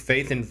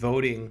faith in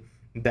voting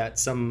that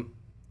some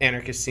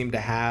anarchists seem to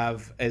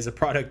have is a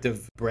product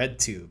of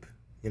BreadTube,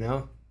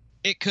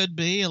 It could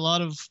be. A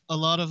lot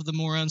of the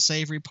more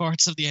unsavory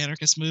parts of the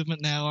anarchist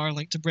movement now are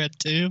linked to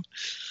BreadTube.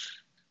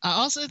 I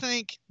also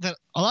think that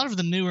a lot of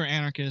the newer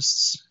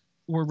anarchists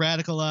were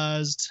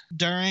radicalized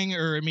during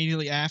or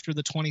immediately after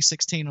the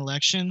 2016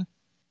 election.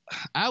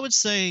 I would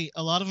say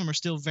a lot of them are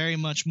still very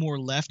much more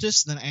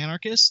leftist than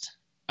anarchist.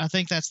 I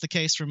think that's the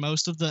case for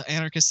most of the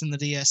anarchists in the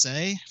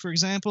DSA, for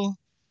example.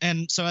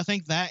 And so I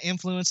think that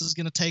influence is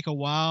going to take a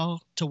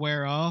while to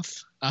wear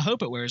off. I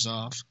hope it wears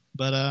off.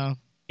 But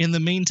in the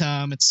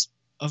meantime, it's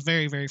a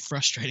very, very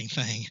frustrating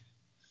thing.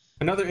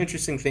 Another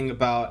interesting thing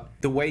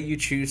about the way you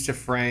choose to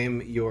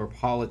frame your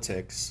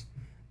politics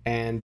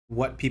and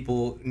what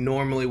people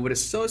normally would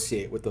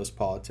associate with those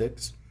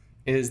politics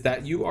is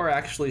that you are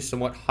actually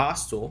somewhat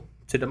hostile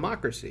to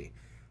democracy.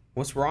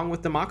 What's wrong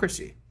with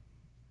democracy?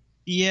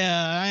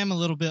 Yeah, I am a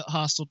little bit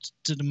hostile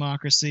to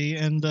democracy,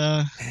 and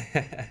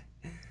that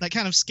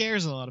kind of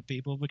scares a lot of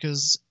people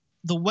because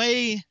the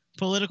way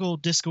political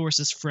discourse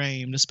is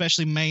framed,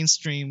 especially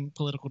mainstream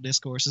political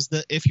discourse, is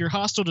that if you're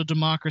hostile to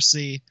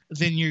democracy,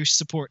 then you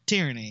support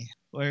tyranny.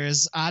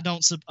 Whereas I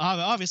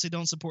obviously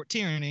don't support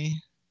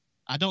tyranny.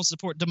 I don't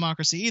support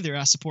democracy either.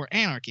 I support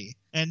anarchy.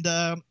 And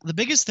the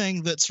biggest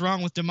thing that's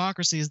wrong with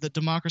democracy is that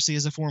democracy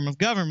is a form of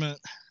government.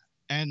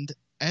 And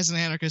as an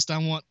anarchist, I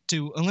want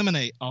to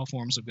eliminate all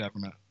forms of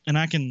government. And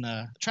I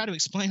can try to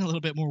explain a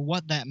little bit more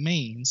what that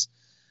means.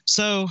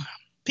 So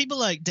people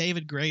like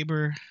David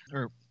Graeber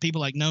or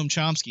people like Noam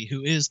Chomsky,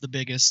 who is the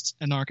biggest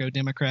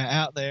anarcho-democrat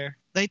out there,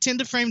 they tend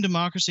to frame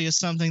democracy as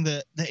something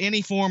that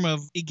any form of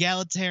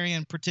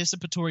egalitarian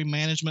participatory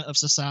management of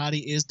society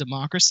is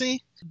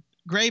democracy.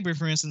 Graeber,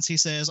 for instance, he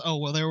says,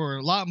 there were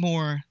a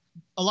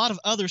lot of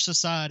other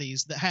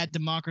societies that had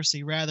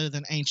democracy rather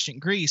than ancient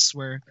Greece,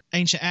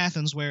 ancient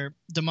Athens, where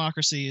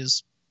democracy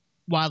is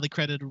widely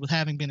credited with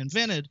having been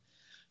invented.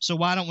 So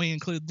why don't we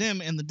include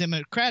them in the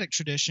democratic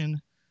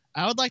tradition?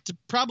 I would like to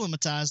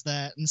problematize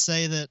that and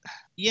say that,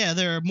 yeah,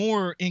 there are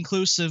more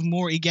inclusive,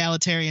 more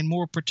egalitarian,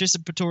 more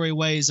participatory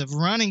ways of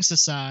running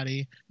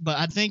society, but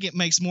I think it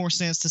makes more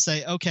sense to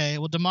say, okay,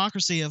 well,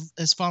 democracy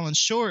has fallen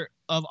short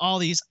of all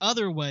these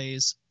other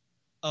ways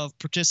of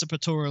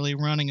participatorily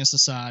running a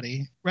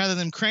society. Rather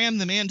than cram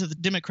them into the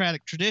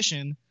democratic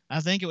tradition, I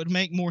think it would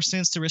make more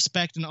sense to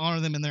respect and honor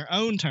them in their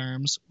own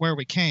terms where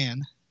we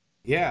can.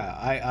 Yeah,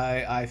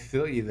 I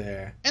feel you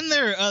there. And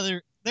there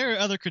are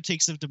other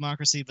critiques of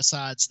democracy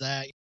besides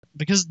that,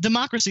 because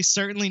democracy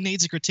certainly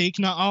needs a critique.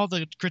 Not all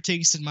the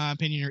critiques, in my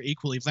opinion, are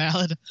equally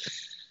valid.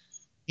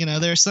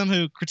 There are some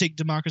who critique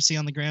democracy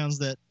on the grounds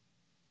that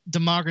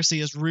democracy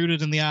is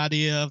rooted in the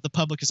idea of the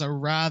public as a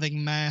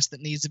writhing mass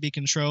that needs to be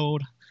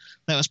controlled.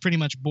 That was pretty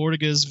much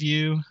Bordiga's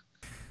view.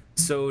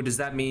 So does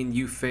that mean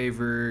you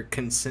favor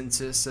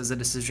consensus as a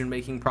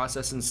decision-making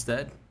process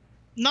instead?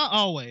 Not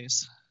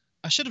always.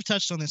 I should have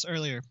touched on this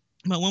earlier.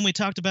 But when we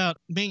talked about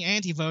being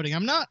anti-voting,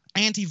 I'm not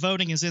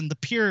anti-voting as in the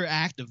pure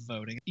act of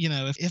voting.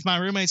 If my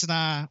roommates and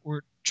I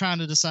were trying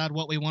to decide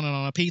what we wanted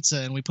on a pizza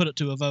and we put it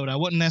to a vote, I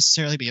wouldn't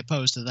necessarily be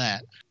opposed to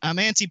that. I'm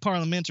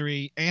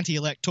anti-parliamentary,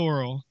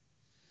 anti-electoral.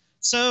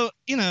 So,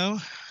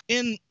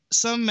 in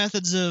some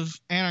methods of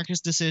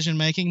anarchist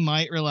decision-making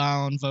might rely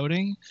on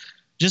voting,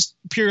 just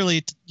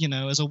purely,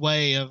 as a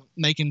way of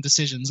making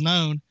decisions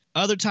known.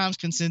 Other times,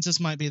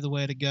 consensus might be the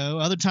way to go.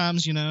 Other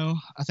times,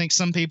 I think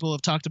some people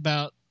have talked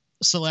about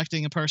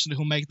selecting a person who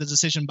will make the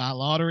decision by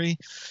lottery.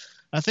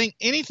 I think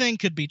anything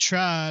could be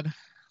tried.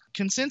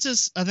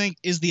 Consensus, I think,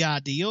 is the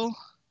ideal.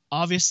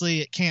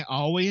 Obviously, it can't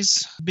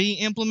always be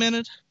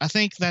implemented. I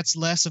think that's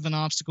less of an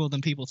obstacle than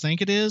people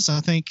think it is. I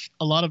think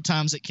a lot of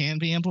times it can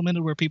be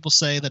implemented where people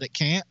say that it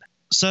can't.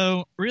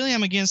 So really,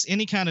 I'm against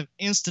any kind of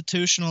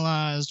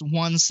institutionalized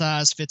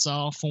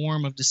one-size-fits-all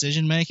form of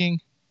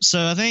decision-making.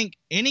 So I think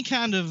any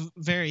kind of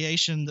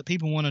variation that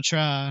people want to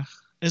try,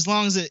 as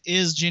long as it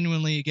is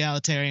genuinely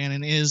egalitarian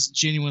and is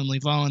genuinely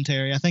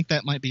voluntary, I think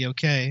that might be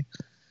okay.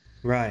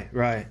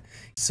 Right.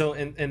 So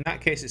in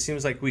that case, it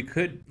seems like we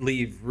could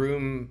leave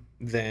room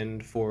then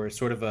for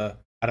sort of a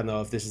I don't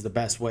know if this is the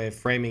best way of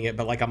framing it,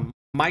 but like a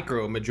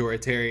micro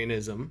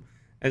majoritarianism,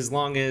 as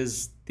long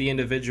as the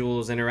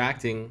individuals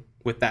interacting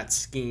with that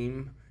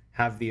scheme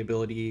have the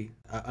ability,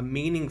 a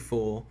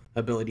meaningful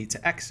ability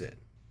to exit.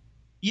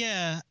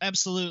 Yeah,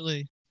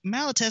 absolutely.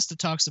 Malatesta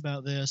talks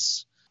about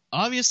this.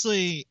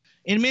 Obviously,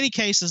 in many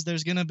cases,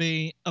 there's going to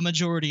be a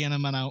majority and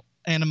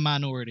a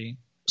minority.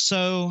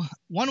 So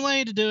one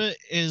way to do it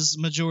is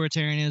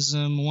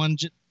majoritarianism.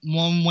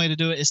 One way to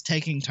do it is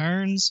taking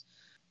turns.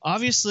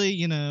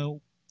 Obviously,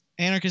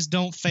 anarchists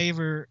don't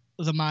favor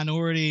the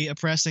minority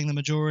oppressing the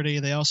majority.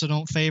 They also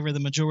don't favor the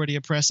majority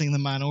oppressing the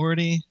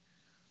minority.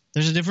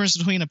 There's a difference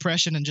between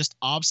oppression and just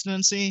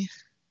obstinacy.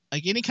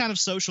 Like any kind of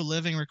social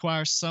living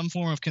requires some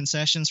form of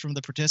concessions from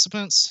the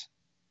participants.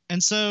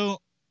 And so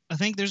I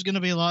think there's going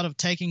to be a lot of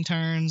taking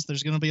turns.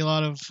 There's going to be a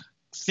lot of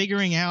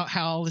figuring out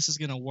how all this is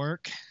going to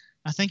work.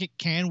 I think it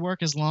can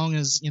work as long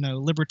as,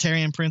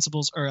 libertarian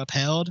principles are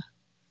upheld.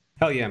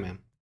 Hell yeah, man.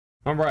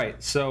 All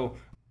right. So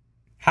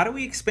how do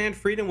we expand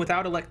freedom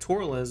without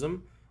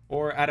electoralism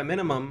or, at a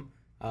minimum,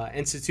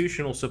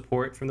 institutional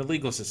support from the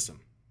legal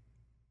system?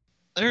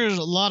 There's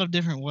a lot of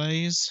different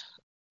ways.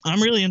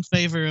 I'm really in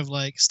favor of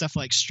stuff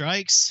like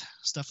strikes,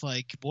 stuff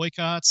like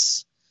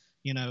boycotts,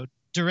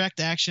 direct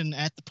action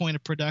at the point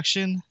of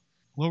production.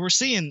 Well, we're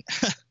seeing,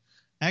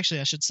 actually,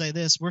 I should say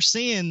this, we're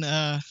seeing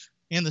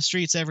in the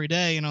streets every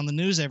day and on the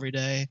news every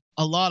day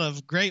a lot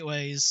of great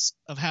ways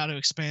of how to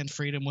expand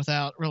freedom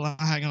without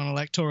relying on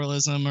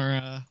electoralism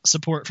or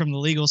support from the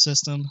legal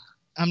system.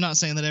 I'm not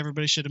saying that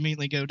everybody should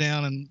immediately go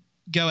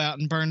out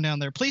and burn down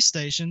their police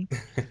station,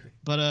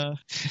 but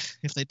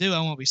if they do,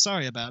 I won't be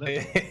sorry about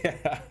it.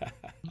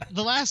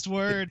 The last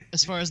word,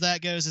 as far as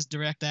that goes, is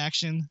direct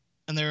action,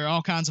 and there are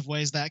all kinds of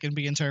ways that can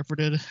be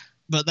interpreted.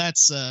 But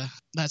that's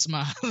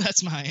my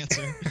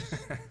answer.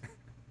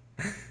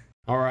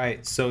 All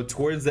right. So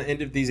towards the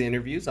end of these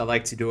interviews, I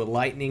like to do a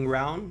lightning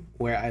round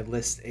where I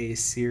list a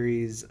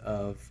series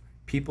of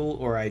people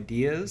or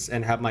ideas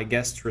and have my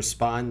guests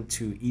respond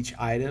to each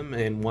item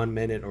in 1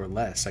 minute or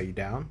less. Are you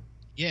down?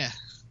 Yeah,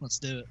 let's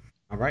do it.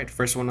 All right.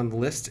 First one on the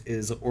list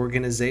is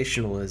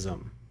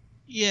organizationalism.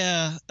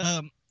 Yeah,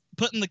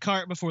 putting the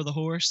cart before the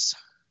horse.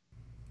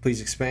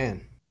 Please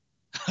expand.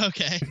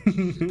 Okay.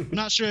 I'm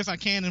not sure if I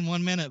can in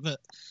 1 minute, but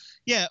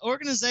yeah,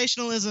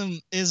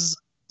 organizationalism is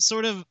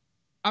sort of,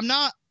 I'm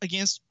not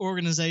against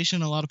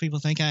organization. A lot of people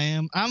think I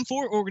am. I'm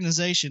for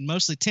organization,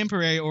 mostly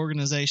temporary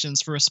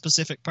organizations for a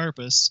specific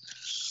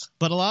purpose.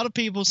 But a lot of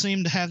people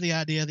seem to have the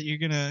idea that you're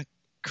going to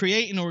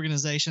create an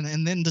organization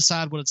and then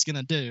decide what it's going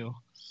to do.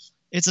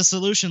 It's a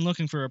solution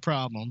looking for a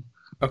problem.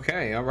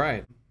 Okay, all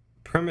right.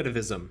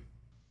 Primitivism.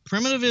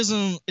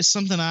 Primitivism is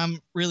something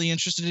I'm really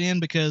interested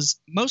in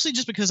mostly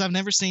just because I've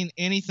never seen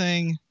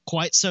anything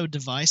quite so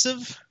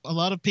divisive. A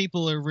lot of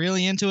people are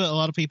really into it. A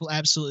lot of people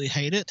absolutely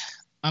hate it.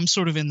 I'm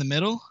sort of in the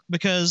middle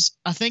because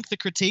I think the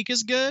critique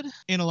is good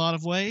in a lot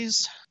of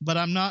ways, but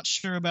I'm not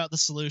sure about the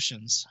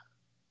solutions.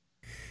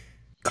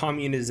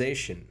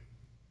 Communization.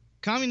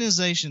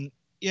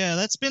 Yeah,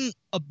 that's been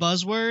a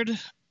buzzword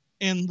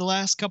in the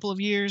last couple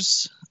of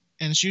years,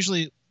 and it's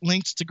usually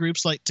linked to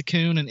groups like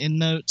Tikkun and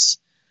EndNotes.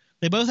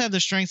 They both have their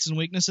strengths and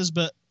weaknesses,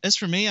 but as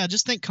for me, I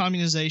just think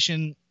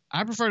communization,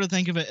 I prefer to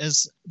think of it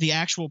as the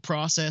actual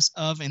process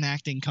of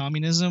enacting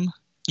communism.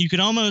 You could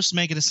almost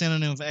make it a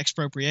synonym of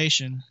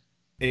expropriation.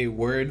 A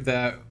word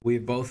that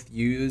we've both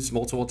used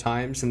multiple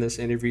times in this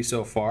interview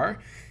so far,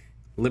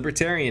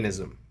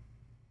 libertarianism.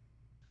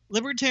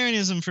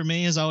 Libertarianism for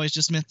me has always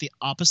just meant the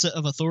opposite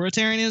of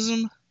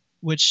authoritarianism,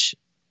 which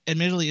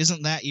admittedly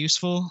isn't that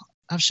useful.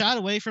 I've shied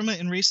away from it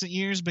in recent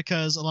years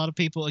because a lot of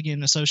people,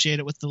 again, associate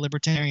it with the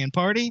Libertarian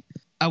Party.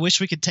 I wish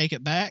we could take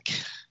it back.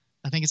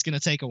 I think it's going to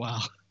take a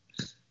while.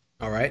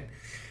 All right.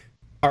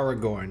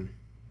 Aragorn.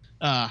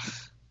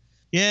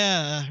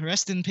 Yeah,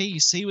 rest in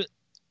peace.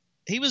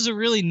 He was a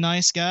really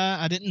nice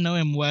guy. I didn't know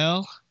him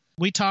well.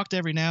 We talked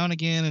every now and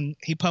again, and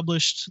he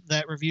published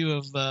that review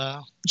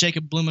of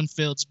Jacob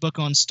Blumenfield's book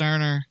on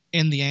Stirner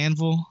in the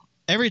Anvil.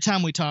 Every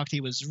time we talked, he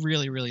was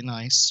really, really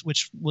nice,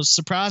 which was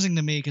surprising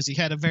to me because he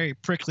had a very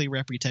prickly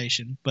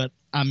reputation, but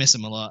I miss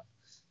him a lot.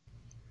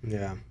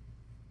 Yeah.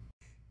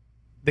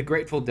 The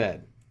Grateful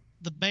Dead.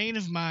 The bane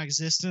of my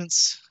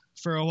existence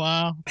for a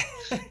while.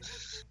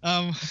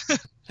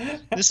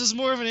 This is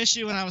more of an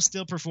issue when I was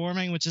still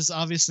performing, which is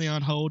obviously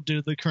on hold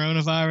due to the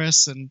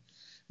coronavirus, and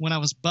when I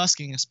was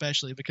busking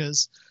especially,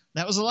 because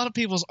that was a lot of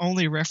people's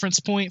only reference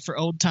point for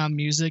old-time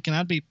music, and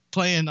I'd be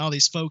playing all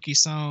these folky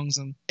songs,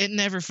 and it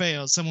never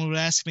failed. Someone would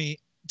ask me,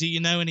 do you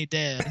know any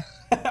Dead?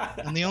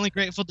 And the only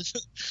Grateful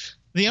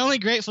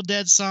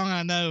Dead song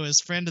I know is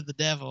Friend of the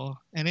Devil,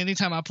 and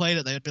anytime I played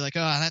it, they would be like,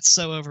 oh, that's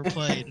so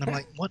overplayed. And I'm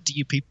like, what do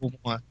you people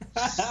want?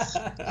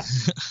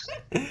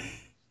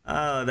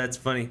 Oh, that's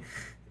funny.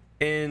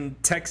 In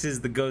Texas,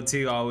 the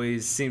go-to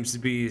always seems to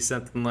be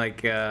something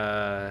like,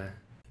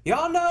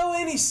 y'all know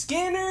any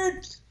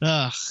Skinner?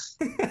 Ugh.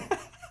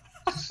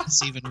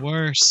 It's even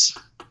worse.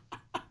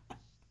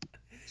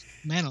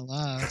 Man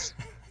alive.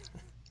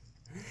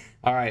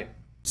 All right.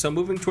 So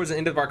moving towards the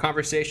end of our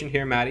conversation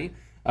here, Matty,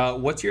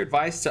 What's your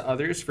advice to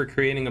others for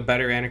creating a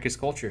better anarchist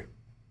culture?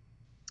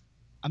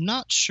 I'm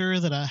not sure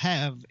that I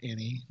have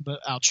any,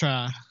 but I'll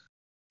try.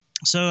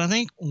 So I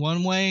think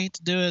one way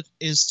to do it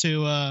is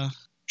to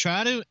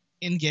try to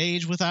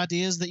engage with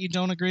ideas that you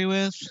don't agree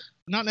with.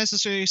 Not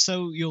necessarily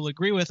so you'll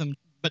agree with them,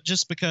 but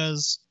just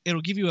because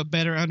it'll give you a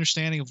better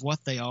understanding of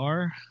what they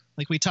are.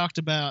 Like we talked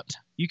about,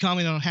 you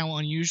commented on how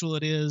unusual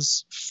it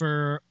is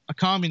for a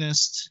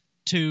communist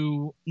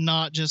to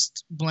not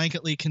just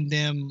blanketly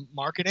condemn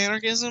market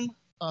anarchism.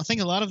 I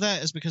think a lot of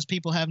that is because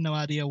people have no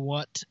idea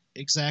what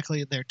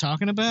exactly they're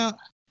talking about.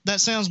 That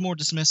sounds more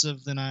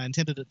dismissive than I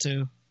intended it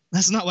to.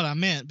 That's not what I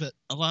meant, but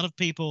a lot of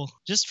people,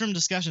 just from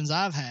discussions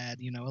I've had,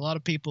 a lot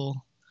of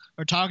people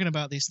are talking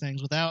about these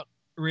things without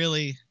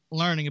really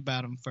learning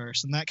about them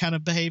first. And that kind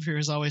of behavior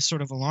has always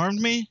sort of alarmed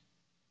me.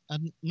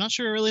 I'm not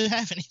sure I really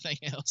have anything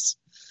else.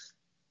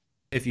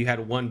 If you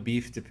had one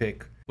beef to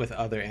pick with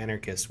other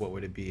anarchists, what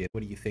would it be?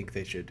 What do you think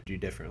they should do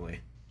differently?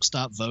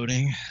 Stop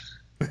voting.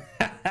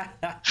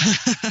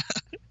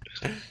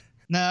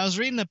 Now, I was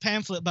reading a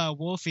pamphlet by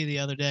Wolfie the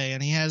other day,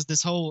 and he has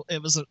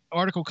it was an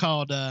article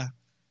called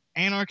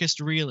Anarchist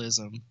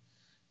Realism.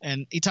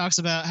 And he talks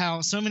about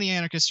how so many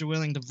anarchists are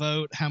willing to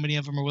vote, how many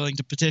of them are willing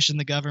to petition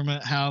the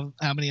government, how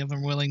many of them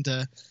are willing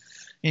to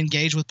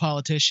engage with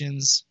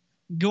politicians,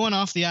 going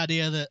off the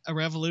idea that a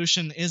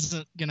revolution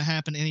isn't going to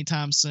happen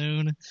anytime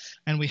soon,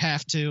 and we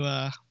have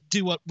to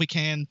do what we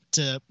can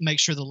to make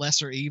sure the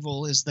lesser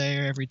evil is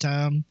there every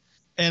time.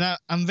 And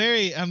I'm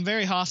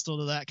very hostile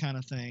to that kind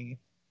of thing,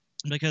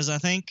 because I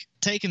think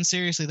taken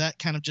seriously, that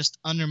kind of just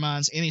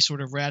undermines any sort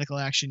of radical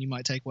action you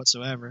might take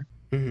whatsoever.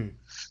 Mm-hmm.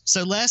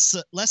 So less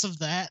of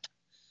that.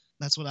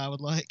 That's what I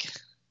would like.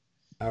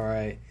 All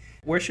right.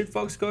 Where should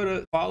folks go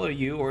to follow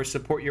you or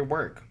support your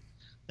work?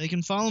 They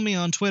can follow me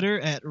on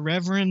Twitter at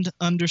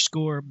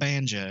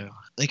Reverend_Banjo.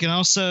 They can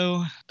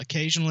also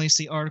occasionally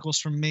see articles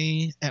from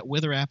me at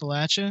Whither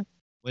Appalachia,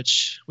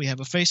 which we have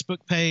a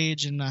Facebook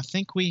page, and I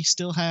think we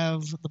still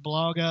have the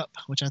blog up,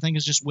 which I think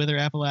is just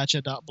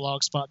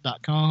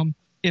whitherappalachia.blogspot.com.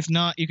 If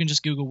not, you can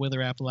just Google Whither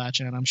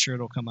Appalachia, and I'm sure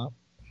it'll come up.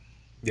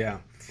 Yeah.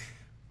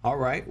 All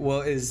right.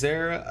 Well, is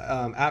there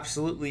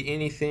absolutely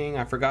anything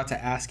I forgot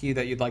to ask you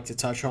that you'd like to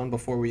touch on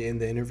before we end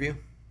the interview?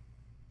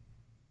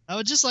 I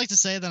would just like to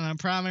say that I'm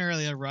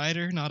primarily a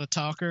writer, not a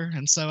talker,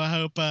 and so I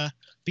hope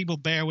people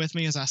bear with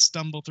me as I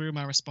stumble through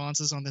my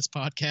responses on this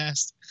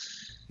podcast.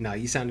 No,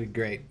 you sounded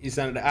great. You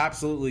sounded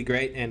absolutely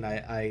great, and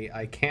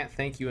I can't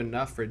thank you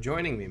enough for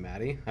joining me,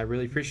 Matty. I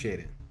really appreciate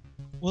it.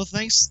 Well,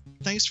 thanks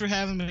for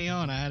having me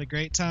on. I had a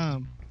great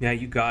time. Yeah,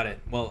 you got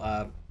it.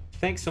 Well,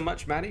 thanks so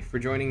much, Matty, for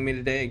joining me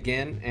today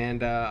again,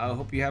 and I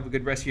hope you have a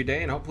good rest of your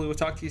day, and hopefully we'll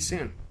talk to you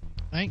soon.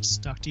 Thanks.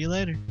 Talk to you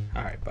later.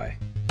 All right, bye.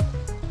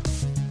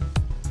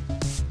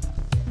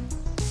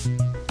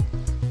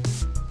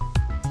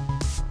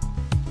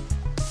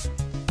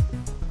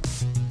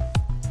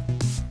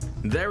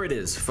 There it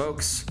is,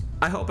 folks.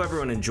 I hope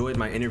everyone enjoyed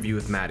my interview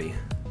with Matty.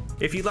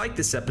 If you like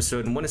this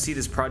episode and want to see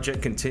this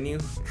project continue,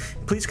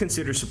 please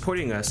consider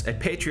supporting us at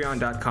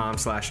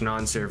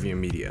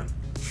patreon.com/non-serviam-media.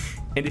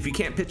 And if you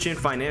can't pitch in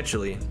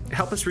financially,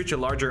 help us reach a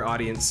larger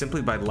audience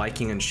simply by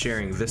liking and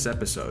sharing this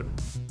episode.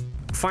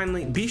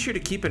 Finally, be sure to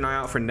keep an eye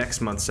out for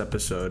next month's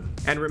episode,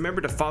 and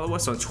remember to follow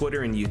us on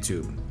Twitter and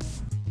YouTube.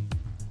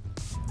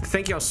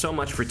 Thank y'all so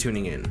much for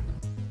tuning in.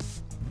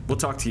 We'll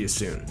talk to you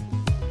soon.